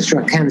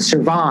orchestra can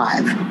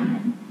survive.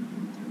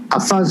 A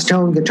fuzz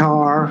tone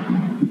guitar,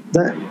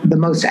 the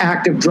most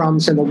active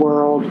drums in the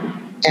world,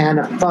 and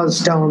a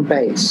fuzz tone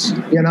bass.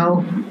 You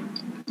know.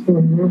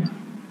 Mm-hmm.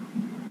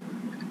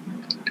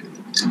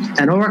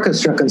 An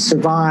orchestra can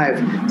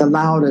survive the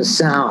loudest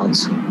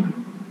sounds.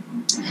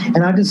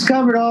 And I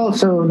discovered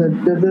also that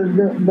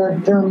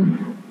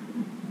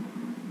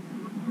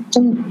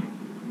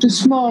the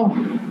small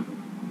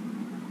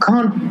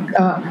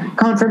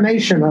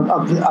confirmation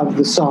of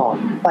the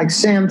song, like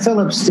Sam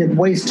Phillips did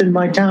 "Wasting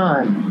My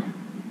Time."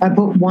 I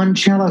put one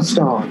cellist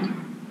on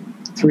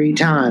 3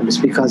 times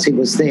because he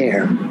was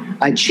there.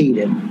 I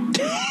cheated.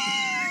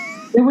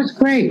 It was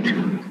great.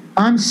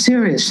 I'm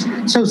serious.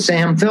 So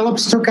Sam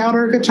Phillips took out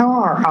her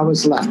guitar. I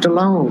was left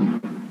alone,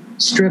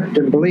 stripped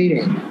and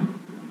bleeding.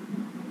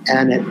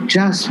 And it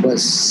just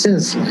was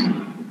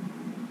sizzling.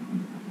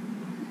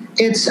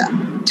 It's,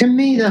 to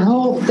me, the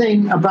whole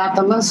thing about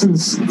the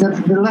lessons,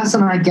 the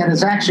lesson I get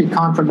is actually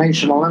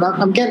confirmational, and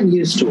I'm getting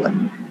used to it.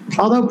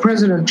 Although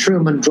President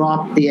Truman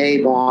dropped the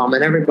A-bomb,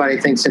 and everybody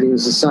thinks that he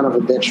was a son of a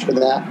bitch for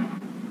that,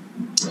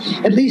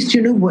 at least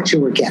you knew what you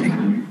were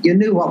getting. You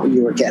knew what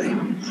you were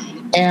getting.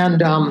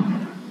 And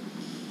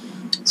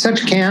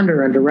such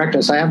candor and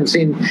directness I haven't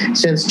seen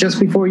since just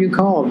before you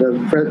called.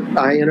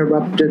 I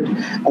interrupted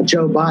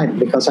Joe Biden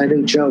because I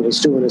knew Joe was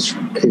doing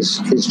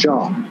his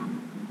job.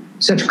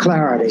 Such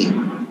clarity.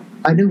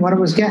 I knew what I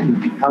was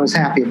getting. I was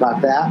happy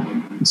about that.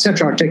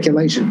 Such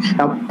articulation.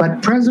 Now,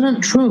 but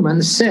President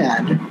Truman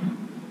said,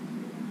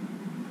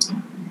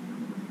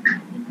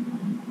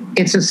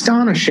 it's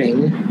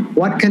astonishing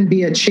what can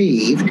be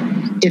achieved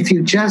if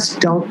you just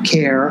don't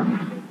care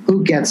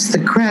who gets the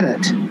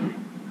credit.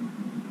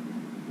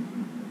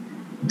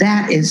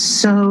 That is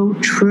so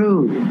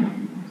true.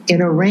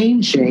 In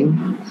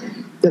arranging,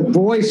 the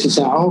voice is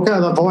out. Okay,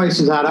 the voice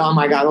is out. Oh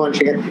my God, why did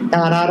she get?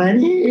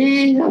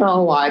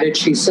 Oh, why did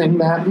she sing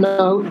that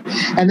note?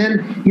 And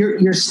then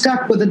you're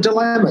stuck with the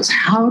dilemmas.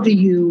 How do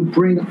you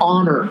bring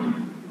honor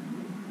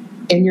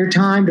in your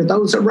time to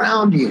those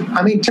around you?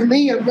 I mean, to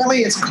me, it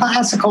really is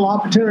classical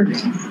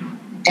opportunity.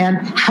 And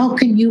how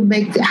can you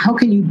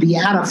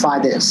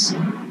beatify this?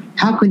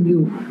 How can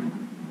you,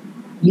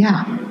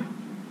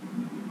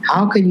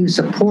 how can you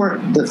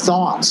support the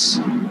thoughts?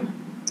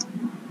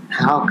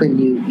 How can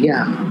you,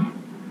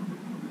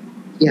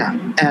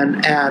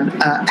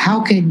 and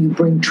how can you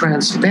bring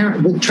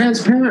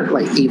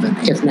transparently, even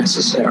if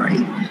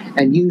necessary,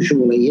 and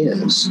usually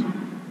is.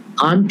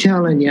 I'm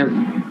telling you,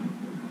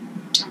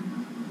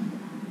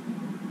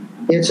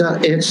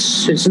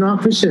 it's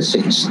not for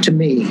sissies. To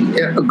me,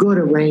 a good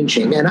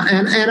arranging, and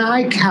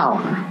I cower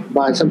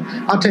by some.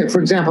 I'll tell you, for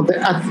example,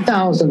 there are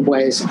 1,000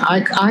 ways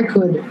I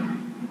could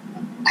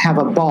have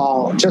a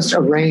ball just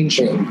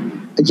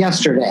arranging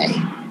yesterday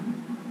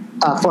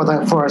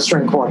for a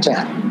string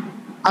quartet.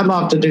 I'd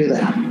love to do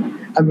that.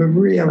 I mean,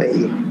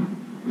 really,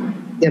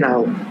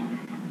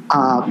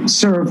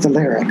 serve the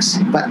lyrics.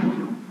 But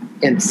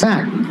in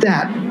fact,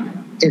 that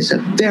is a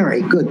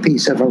very good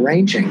piece of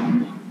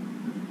arranging.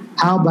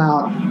 How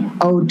about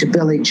Ode to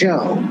Billy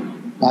Joe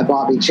by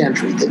Bobby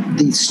Gentry?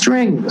 The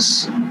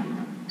strings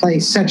play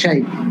such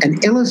an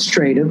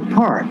illustrative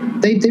part.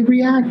 They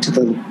react to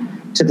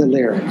the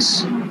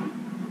lyrics.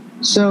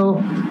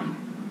 So,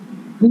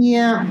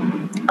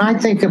 I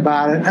think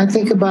about it. I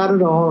think about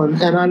it all,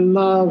 and I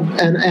love,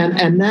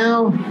 and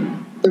now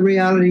the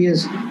reality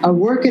is I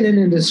work in an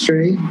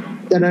industry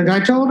that I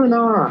told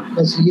Nora,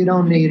 I said, you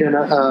don't need an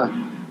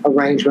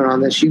arrangement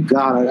on this. You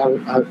got it.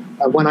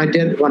 When I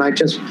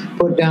just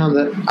put down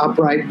the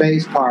upright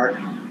bass part,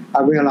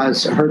 I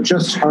realized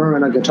just her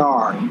and a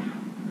guitar.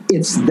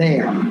 It's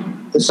there.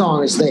 The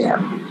song is there.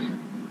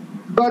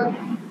 But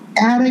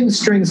adding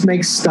strings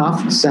makes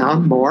stuff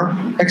sound more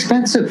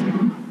expensive.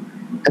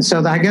 And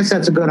so I guess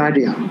that's a good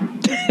idea.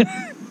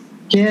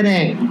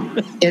 Kidding.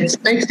 It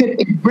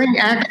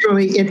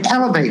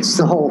elevates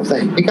the whole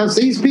thing because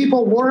these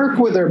people work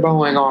with their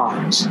bowing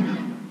arms.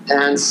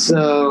 And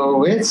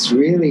so it's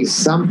really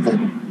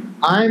something.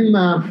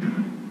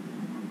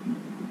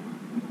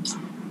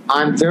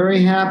 I'm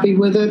very happy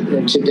with it.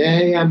 And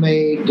today I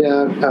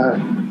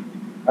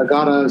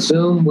got a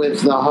Zoom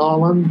with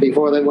Holland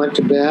before they went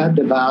to bed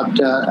about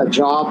a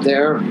job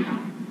there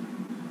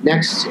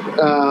next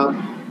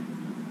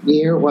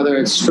year, whether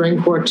it's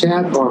string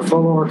quartet or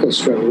full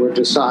orchestra, we're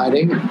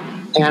deciding.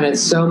 And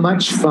it's so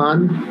much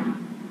fun.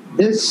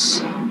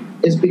 This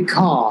is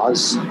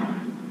because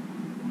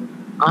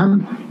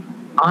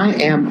I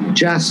am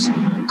just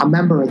a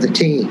member of the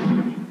team.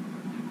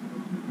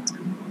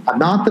 I'm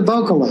not the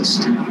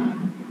vocalist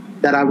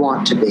that I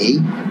want to be,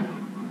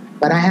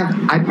 but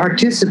I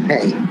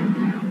participate.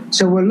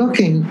 So we're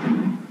looking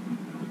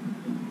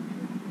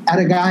at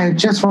a guy who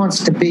just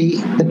wants to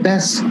be the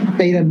best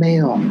beta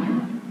male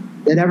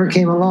that ever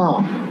came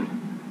along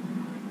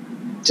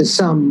to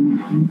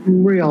some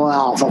real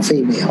alpha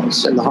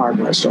females in the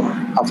hardware store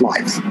of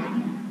life.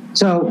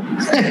 So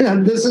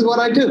this is what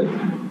I do.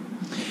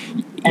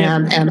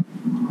 And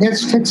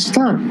it's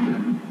fun.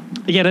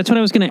 Yeah, that's what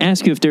I was going to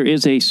ask you, if there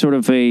is a sort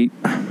of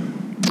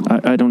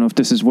I don't know if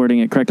this is wording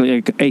it correctly,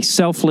 like a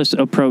selfless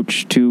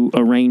approach to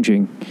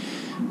arranging.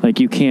 Like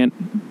you can't,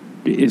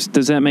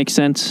 does that make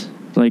sense?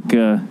 Like,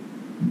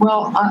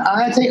 well,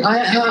 I think I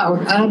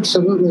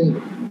absolutely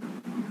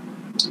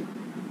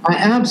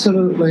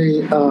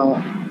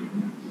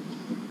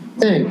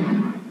think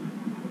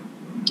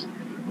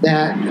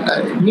that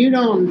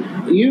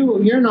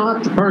you're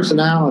not the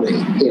personality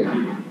here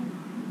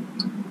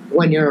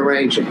when you're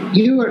arranging.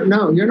 You're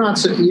not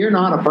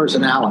a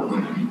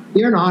personality.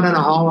 You're not in a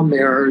hall of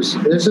mirrors.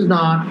 This is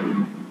not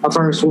a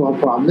first world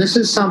problem. This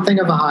is something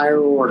of a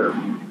higher order.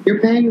 You're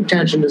paying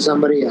attention to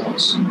somebody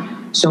else.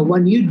 So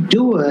when you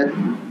do it,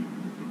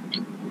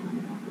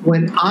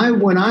 when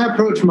I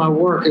approach my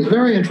work, it's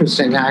very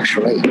interesting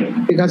actually,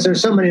 because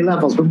there's so many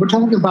levels. But we're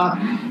talking about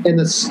in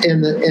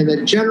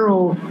the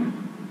general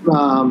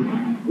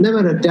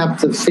limited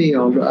depth of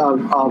field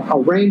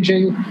of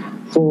arranging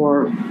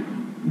for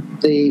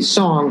the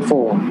song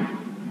form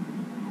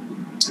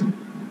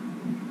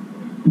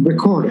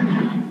recorded.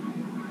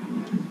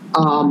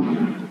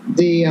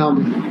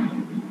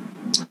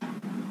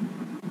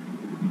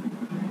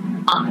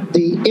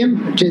 The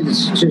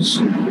images,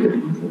 just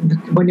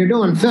when you're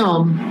doing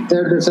film,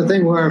 there's a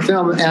thing where a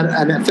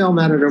film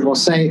editor will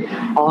say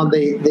on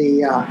the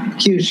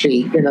cue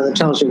sheet, that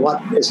tells you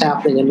what is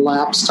happening in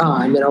lapse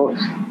time.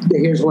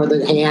 Here's where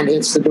the hand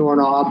hits the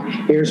doorknob.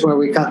 Here's where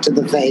we cut to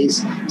the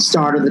face.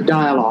 Start of the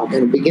dialogue,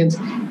 and it begins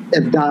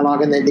the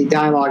dialogue, and then the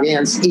dialogue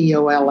ends.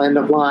 EOL, end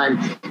of line,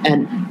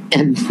 and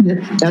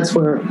that's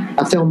where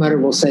a film editor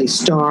will say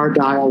star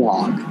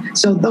dialogue.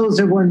 So those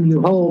are when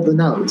you hold the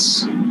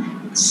notes.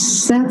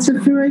 That's a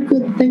very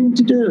good thing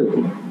to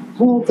do.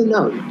 Hold the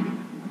note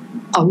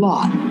a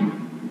lot.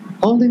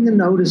 Holding the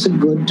note is a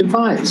good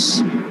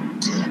device.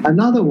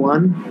 Another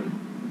one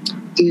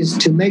is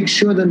to make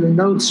sure that the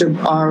notes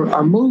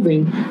are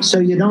moving, so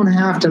you don't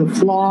have to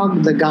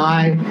flog the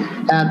guy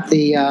at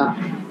the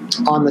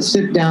on the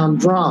sit-down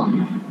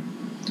drum,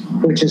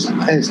 which is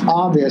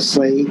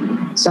obviously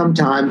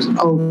sometimes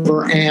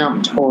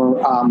overamped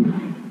or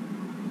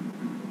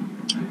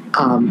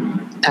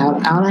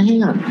out of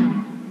hand.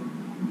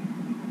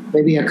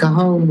 Maybe a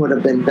cajon would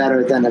have been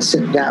better than a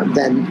sit down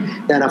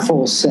than a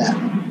full set.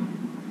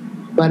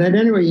 But at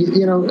any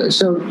rate,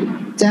 so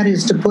that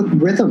is to put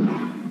rhythm.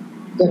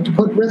 You have to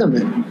put rhythm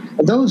in.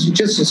 And those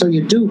so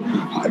you do.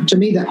 To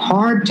me, the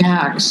hard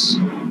tacks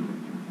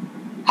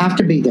have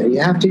to be there. You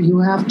have to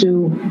get.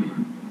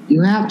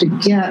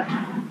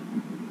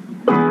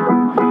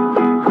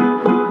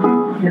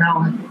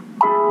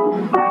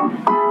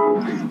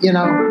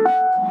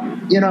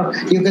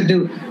 You could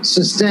do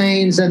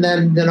sustains and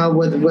then,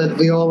 with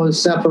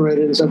violas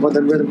separated and so forth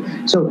and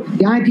rhythm. So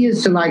the idea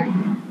is to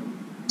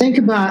think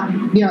about,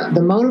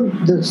 the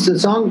motive, the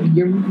song,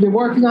 you're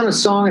working on a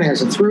song, it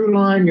has a through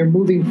line, you're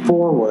moving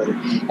forward.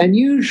 And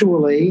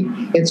usually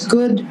it's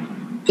good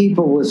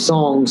people with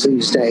songs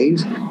these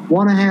days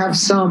want to have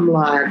some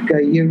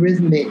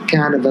eurythmic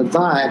kind of a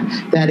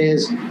vibe. That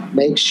is,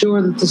 make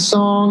sure that the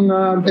song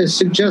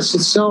suggests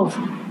itself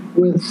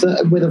with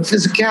a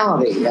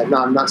physicality.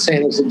 I'm not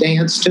saying it's a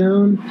dance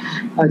tune.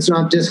 It's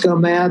not disco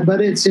mad,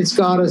 but it's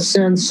got a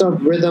sense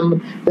of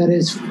rhythm that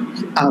is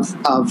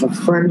of a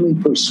friendly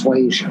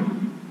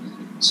persuasion.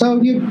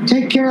 So you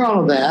take care of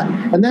all of that,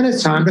 and then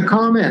it's time to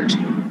comment.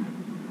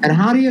 And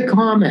how do you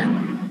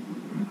comment?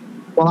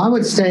 Well, I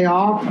would stay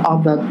off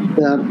of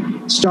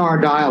the star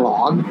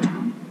dialogue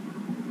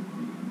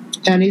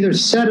and either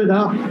set it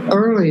up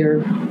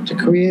earlier to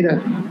create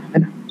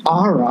an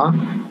aura,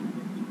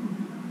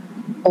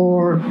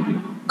 or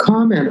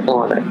comment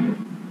on it.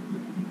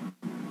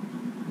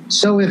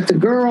 So if the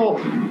girl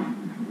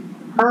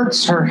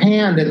hurts her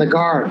hand in the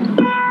garden,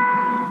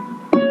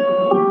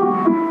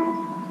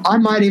 I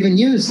might even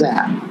use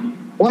that.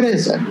 What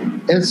is it?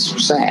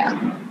 It's sad.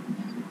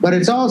 But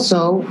it's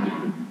also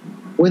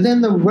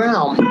within the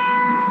realm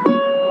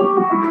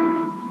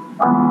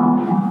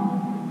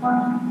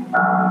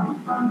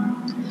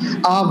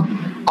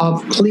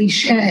of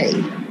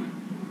cliche.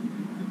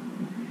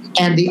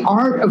 And the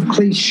art of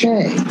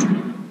cliche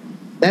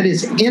That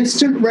is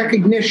instant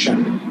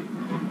recognition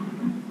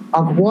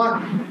of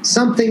what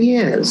something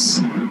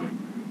is.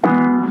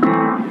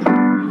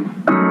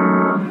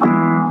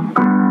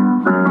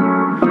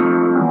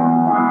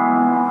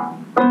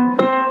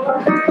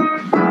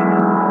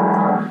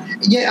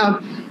 Yeah,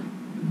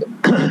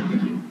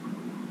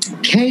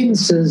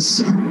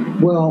 cadences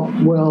will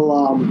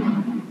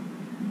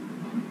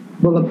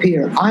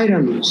appear.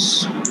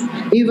 Items,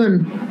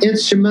 even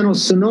instrumental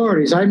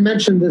sonorities. I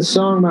mentioned this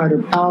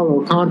songwriter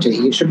Paolo Conte.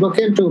 You should look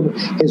into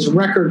his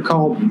record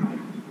called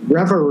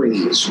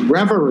Reveries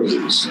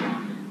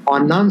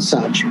on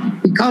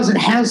Nonesuch, because it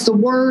has the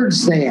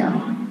words there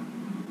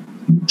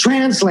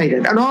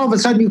translated, and all of a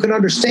sudden you can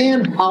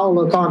understand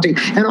Paolo Conte,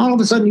 and all of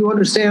a sudden you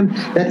understand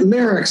that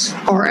lyrics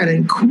are an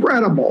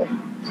incredible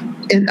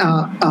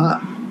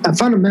a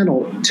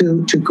fundamental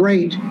to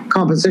great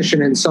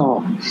composition in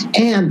song.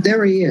 And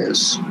there he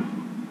is,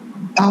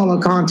 Paolo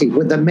Conte,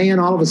 with the man.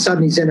 All of a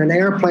sudden he's in an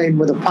airplane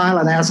with a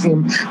pilot asking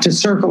him to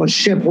circle a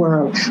ship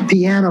where a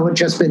piano had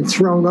just been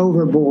thrown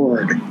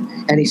overboard,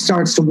 and he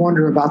starts to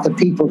wonder about the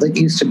people that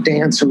used to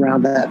dance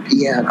around that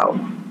piano.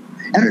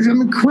 And it's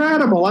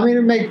incredible. I mean,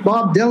 it makes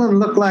Bob Dylan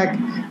look like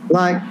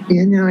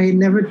he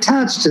never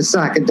touched a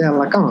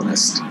psychedelic,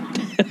 honest.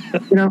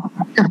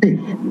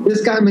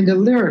 This guy, I mean, the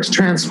lyrics,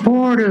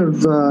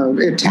 transportive,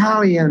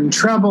 Italian,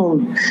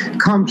 troubled,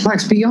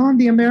 complex, beyond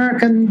the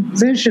American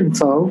vision,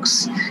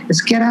 folks. It's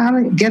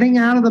getting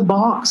out of the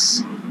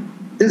box.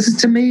 This is,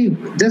 to me,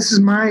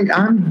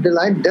 I'm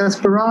like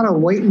Desperado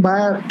waiting by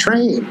a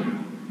train.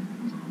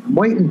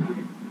 Waiting.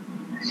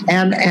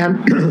 And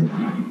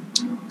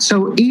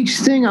so each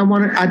thing I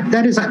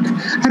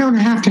don't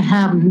have to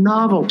have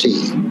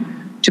novelty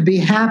to be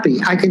happy.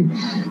 I can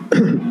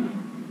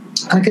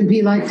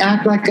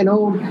act like an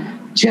old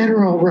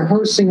general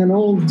rehearsing an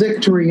old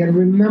victory and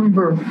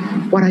remember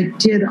what I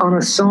did on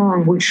a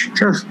song which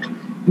just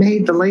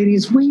made the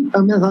ladies weep. I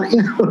mean,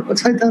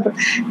 it's like that.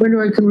 When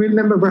I can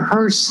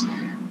rehearse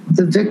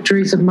the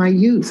victories of my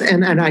youth,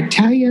 and I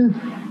tell you,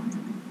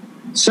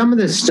 some of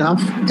this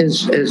stuff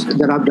is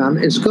that I've done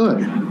is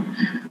good,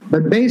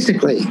 but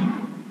basically,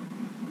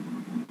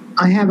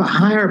 I have a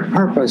higher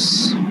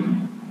purpose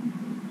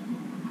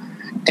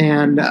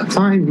and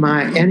find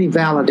any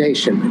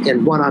validation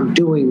in what I'm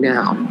doing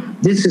now.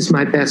 This is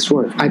my best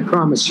work, I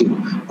promise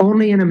you.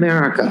 Only in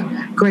America.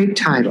 Great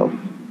title.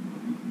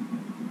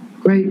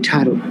 Great,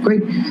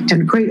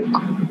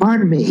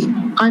 pardon me,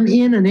 I'm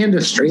in an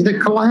industry that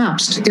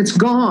collapsed. It's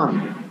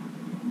gone.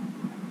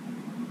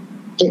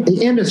 The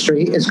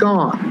industry is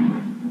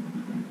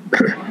gone.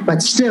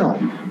 But still,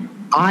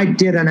 I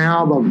did an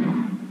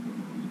album.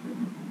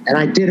 And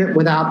I did it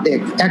without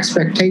the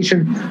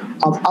expectation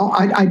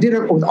I did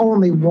it with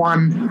only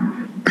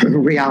one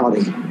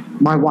reality.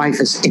 My wife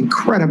is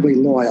incredibly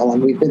loyal,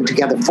 and we've been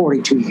together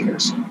 42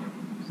 years.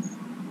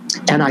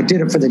 And I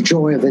did it for the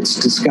joy of its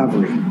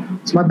discovery.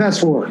 It's my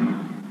best work,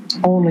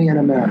 only in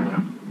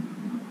America.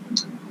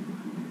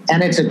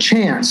 And it's a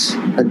chance,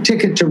 a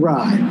ticket to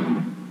ride.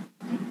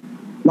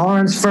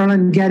 Lawrence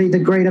Ferlinghetti, the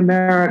great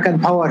American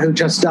poet who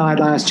just died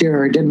last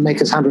year, he didn't make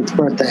his 100th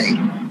birthday.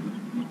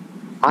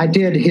 I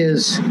did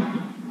his,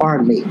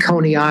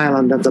 Coney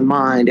Island of the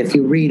Mind. If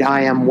you read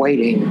I Am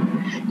Waiting,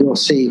 you'll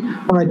see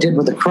what I did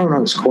with the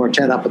Kronos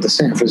Quartet up at the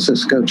San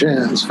Francisco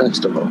Jazz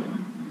Festival.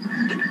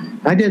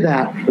 I did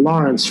that.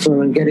 Lawrence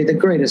Ferlinghetti, the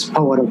greatest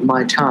poet of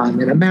my time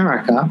in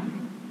America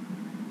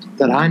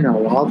that I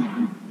know of.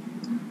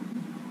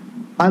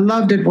 I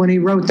loved it when he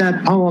wrote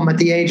that poem at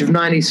the age of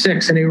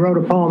 96, and he wrote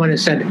a poem and it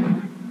said,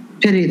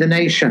 "Pity the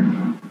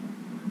Nation."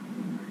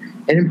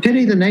 And in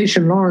Pity the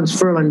Nation, Lawrence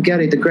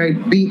Ferlinghetti, the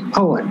great beat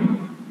poet,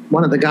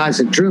 one of the guys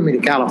that drew me to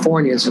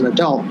California as an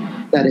adult,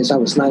 that is, I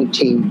was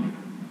 19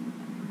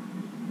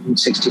 in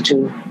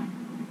 62,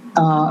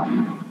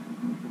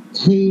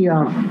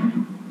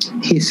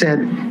 he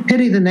said,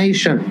 "Pity the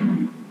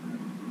nation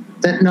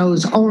that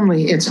knows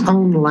only its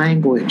own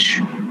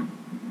language,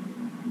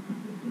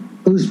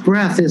 whose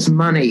breath is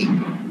money,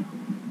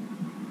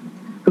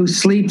 who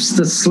sleeps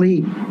the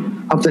sleep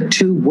of the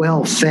too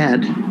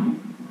well-fed."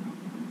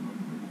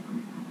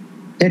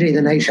 Pity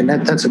the nation.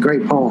 That's a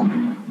great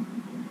poem.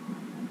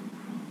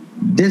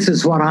 This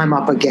is what I'm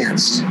up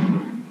against.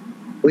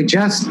 We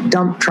just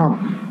dumped Trump.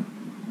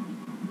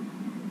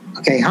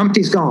 Okay,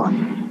 Humpty's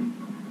gone.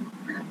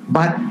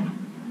 But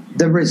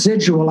the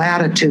residual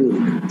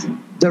attitude,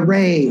 the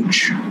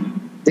rage,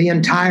 the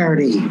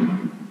entirety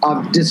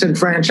of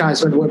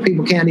disenfranchisement where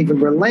people can't even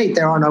relate.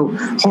 There are no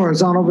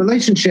horizontal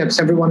relationships.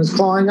 Everyone is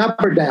clawing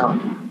up or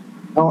down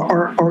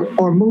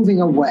or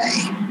moving away.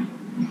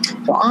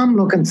 So I'm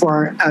looking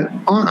for,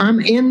 I'm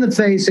in the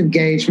face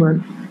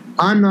engagement.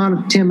 I'm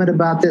not timid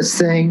about this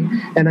thing.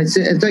 And it's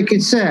like you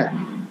said,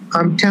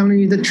 I'm telling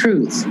you the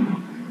truth.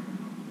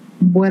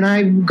 When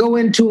I go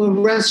into a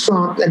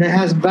restaurant and it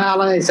has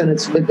valets, and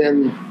it's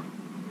been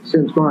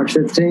since March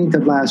 15th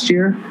of last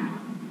year,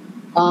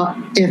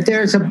 if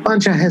there's a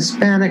bunch of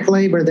Hispanic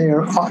labor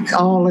there,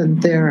 all in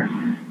their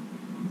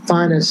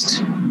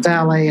finest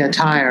valet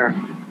attire,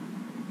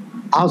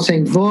 I'll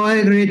sing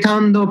Voy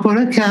gritando por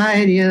la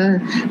calle,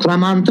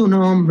 clamando tu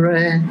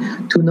nombre,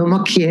 tú no me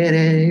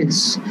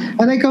quieres.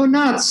 And they go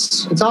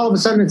nuts. It's all of a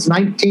sudden it's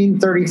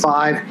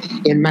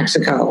 1935 in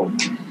Mexico.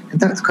 And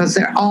that's because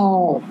they're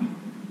all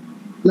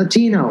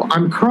Latino.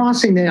 I'm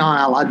crossing the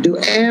aisle. I do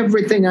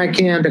everything I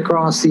can to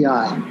cross the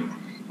aisle.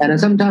 And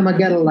sometimes I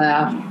get a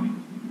laugh.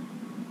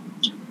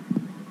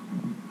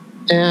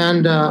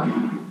 And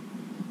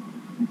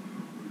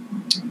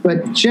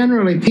but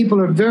generally,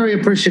 people are very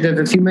appreciative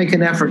if you make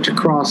an effort to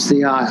cross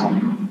the aisle.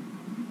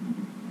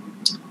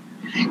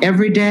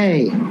 Every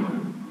day.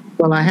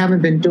 Well, I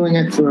haven't been doing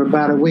it for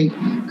about a week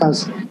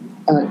because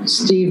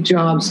Steve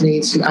Jobs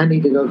I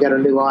need to go get a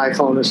new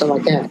iPhone or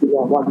something. I can't figure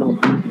out what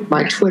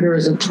my Twitter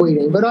isn't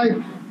tweeting. But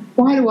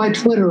why do I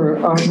Twitter?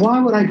 Or why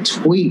would I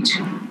tweet?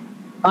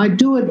 I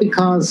do it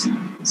because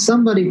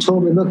somebody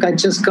told me, look, I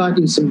just got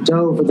you some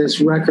dough for this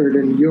record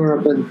in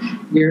Europe and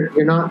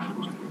you're not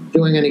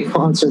doing any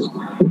concerts.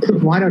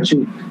 Why don't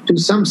you do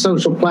some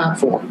social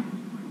platform?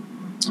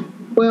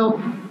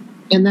 Well,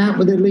 and that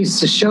would at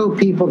least to show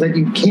people that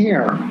you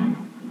care.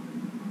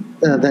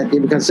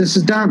 Because this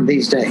is done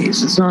these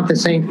days. It's not the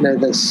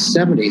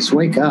 70s.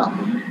 Wake up.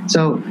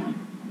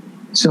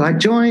 So I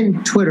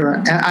joined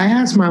Twitter. I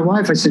asked my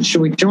wife, I said,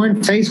 should we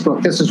join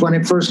Facebook? This is when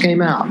it first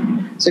came out.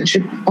 I said,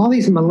 should all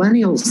these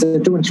millennials that are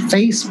doing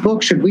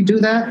Facebook, should we do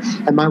that?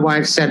 And my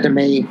wife said to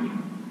me,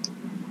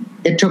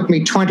 it took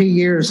me 20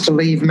 years to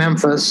leave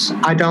Memphis.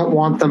 I don't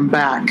want them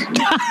back.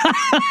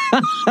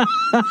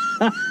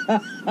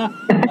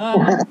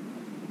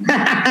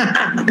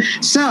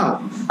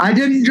 So I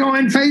didn't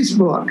join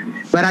Facebook,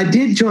 but I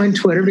did join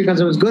Twitter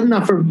because it was good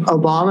enough for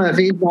Obama. If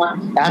he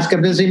ask a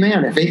busy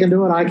man, if he can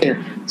do it, I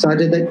can. So I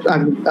did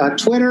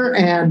Twitter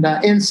and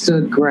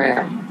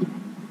Instagram,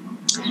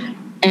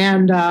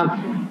 and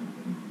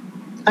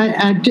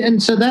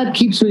and so that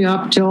keeps me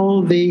up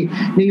till the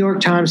New York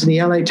Times and the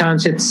LA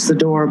Times hits the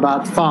door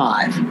about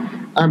 5.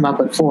 I'm up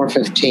at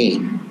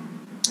 4:15.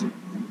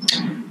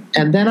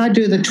 And then I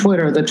do the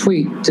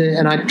tweet,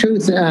 and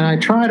I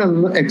try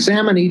to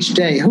examine each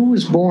day. Who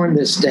was born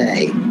this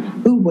day?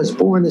 Who was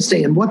born this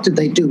day? And what did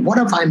they do? What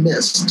have I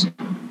missed?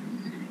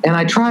 And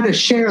I try to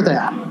share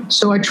that.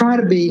 So I try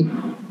to be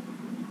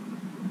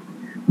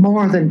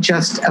more than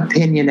just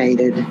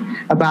opinionated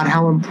about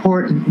how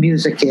important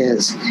music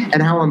is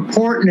and how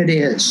important it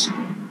is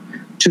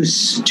to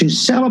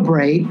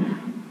celebrate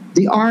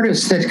the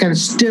artists that can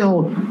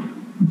still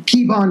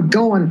keep on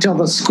going till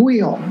the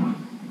squeal.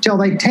 Till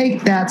they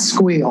take that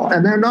squeal,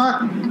 and they're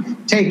not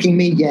taking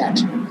me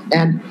yet.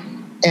 And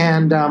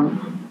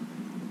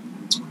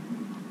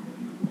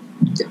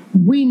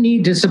we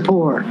need to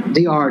support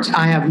the arts.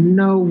 I have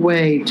no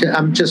way to.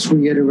 I'm just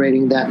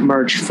reiterating that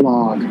Merch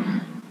flog.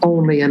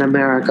 Only in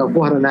America.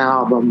 What an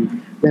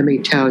album! Let me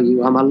tell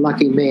you, I'm a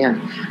lucky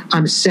man.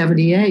 I'm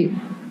 78.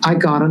 I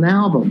got an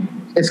album.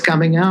 It's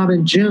coming out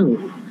in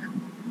June.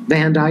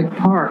 Van Dyke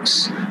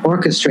Parks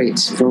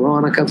orchestrates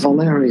Veronica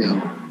Valerio.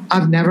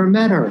 I've never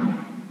met her.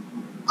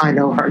 I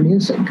know her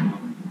music.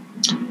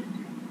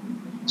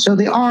 So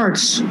the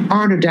arts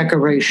aren't a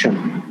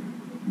decoration.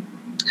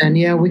 And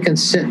yeah, we can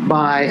sit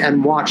by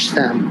and watch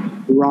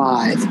them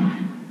writhe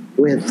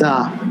with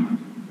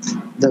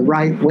the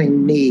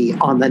right-wing knee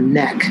on the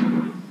neck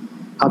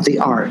of the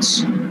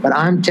arts. But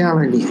I'm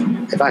telling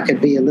you, if I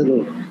could be a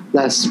little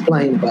less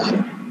plain about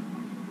it,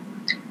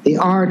 the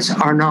arts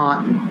are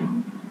not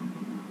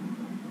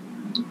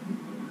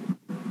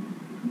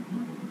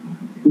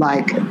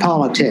like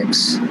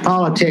politics.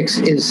 Politics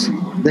is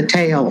the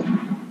tail.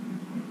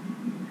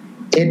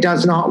 It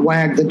does not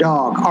wag the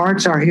dog.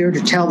 Arts are here to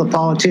tell the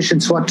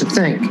politicians what to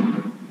think.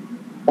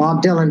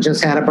 Bob Dylan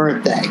just had a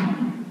birthday.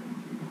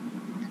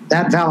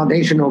 That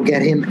validation will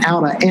get him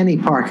out of any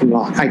parking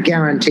lot, I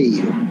guarantee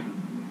you,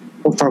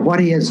 for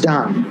what he has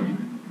done.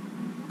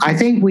 I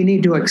think we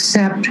need to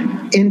accept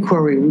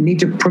inquiry. We need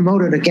to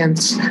promote it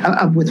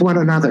with one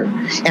another,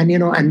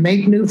 and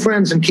make new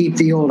friends and keep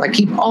the old. I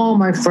keep all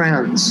my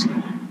friends.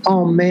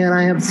 Oh man,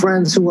 I have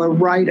friends who are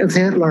right of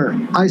Hitler.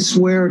 I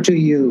swear to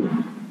you.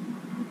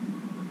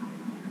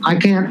 I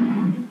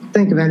can't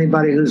think of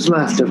anybody who's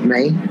left of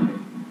me.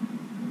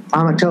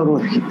 I'm a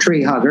total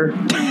tree hugger.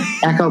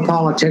 Echo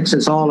politics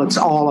is all it's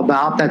all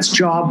about. That's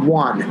job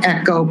one,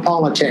 echo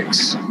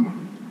politics.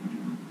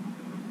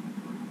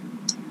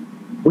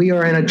 We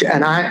are in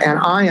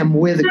I am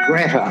with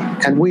Greta,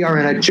 and we are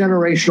in a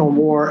generational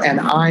war,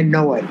 and I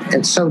know it,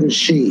 and so does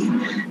she.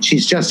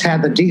 She's just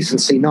had the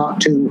decency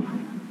not to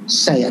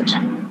say it.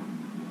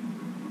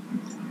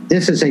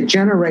 This is a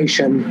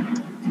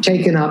generation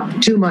taking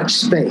up too much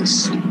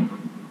space.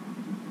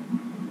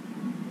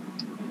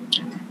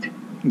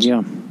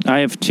 Yeah, I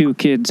have 2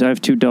 kids. I have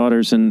 2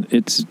 daughters, and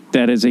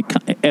that is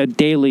a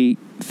daily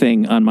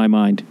thing on my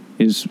mind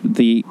is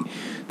the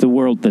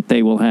world that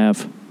they will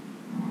have.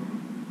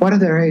 What are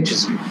their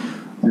ages?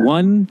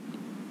 One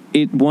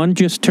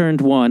just turned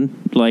 1,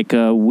 like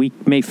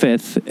May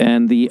 5th,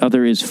 and the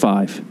other is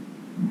 5.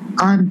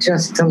 I'm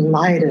just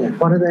delighted.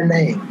 What are their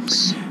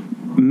names?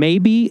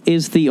 Maybe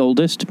is the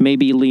oldest,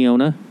 maybe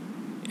Leona,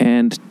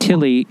 and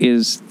Tilly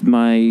is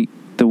the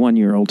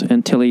 1-year-old,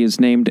 and Tilly is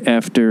named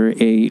after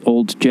a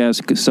old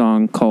jazz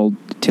song called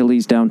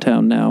Tilly's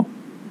Downtown Now.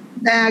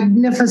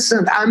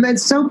 Magnificent. I'm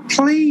so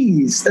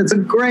pleased. It's a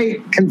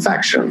great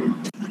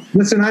confection.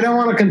 Listen, I don't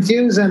want to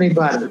confuse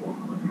anybody,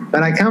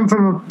 but I come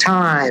from a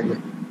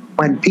time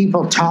when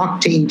people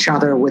talked to each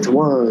other with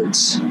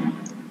words,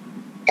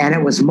 and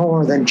it was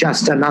more than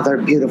just another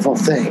beautiful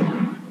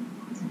thing.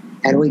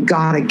 And we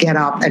got to get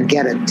up and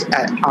get it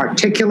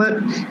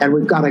articulate, and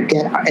we've got to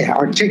get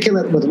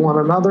articulate with one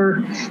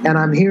another. And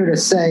I'm here to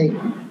say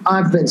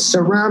I've been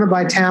surrounded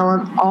by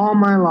talent all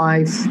my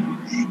life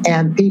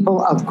and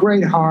people of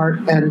great heart,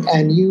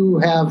 and you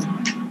have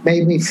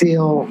made me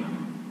feel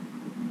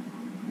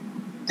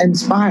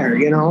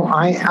inspired. You know,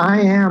 I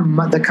am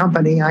the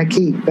company I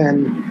keep,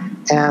 and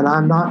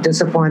I'm not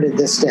disappointed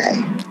this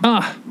day.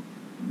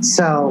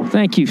 So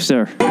Thank you,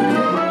 sir.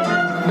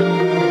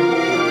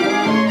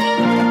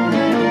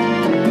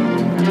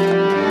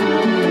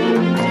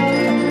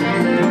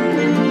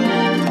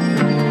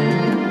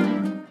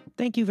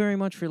 Thank you very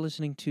much for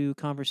listening to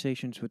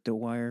Conversations with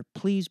Dwyer.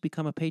 Please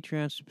become a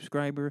Patreon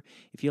subscriber.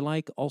 If you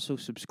like, also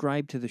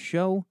subscribe to the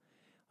show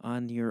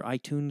on your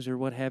iTunes or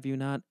what have you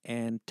not,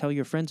 and tell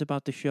your friends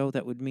about the show.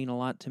 That would mean a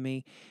lot to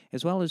me.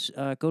 As well as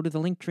go to the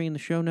link tree in the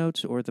show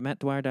notes or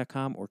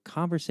themattdwyer.com or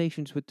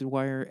Conversations with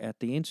Dwyer at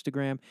the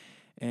Instagram,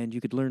 and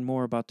you could learn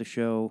more about the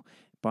show,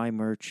 buy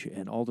merch,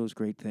 and all those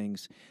great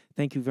things.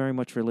 Thank you very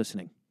much for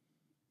listening.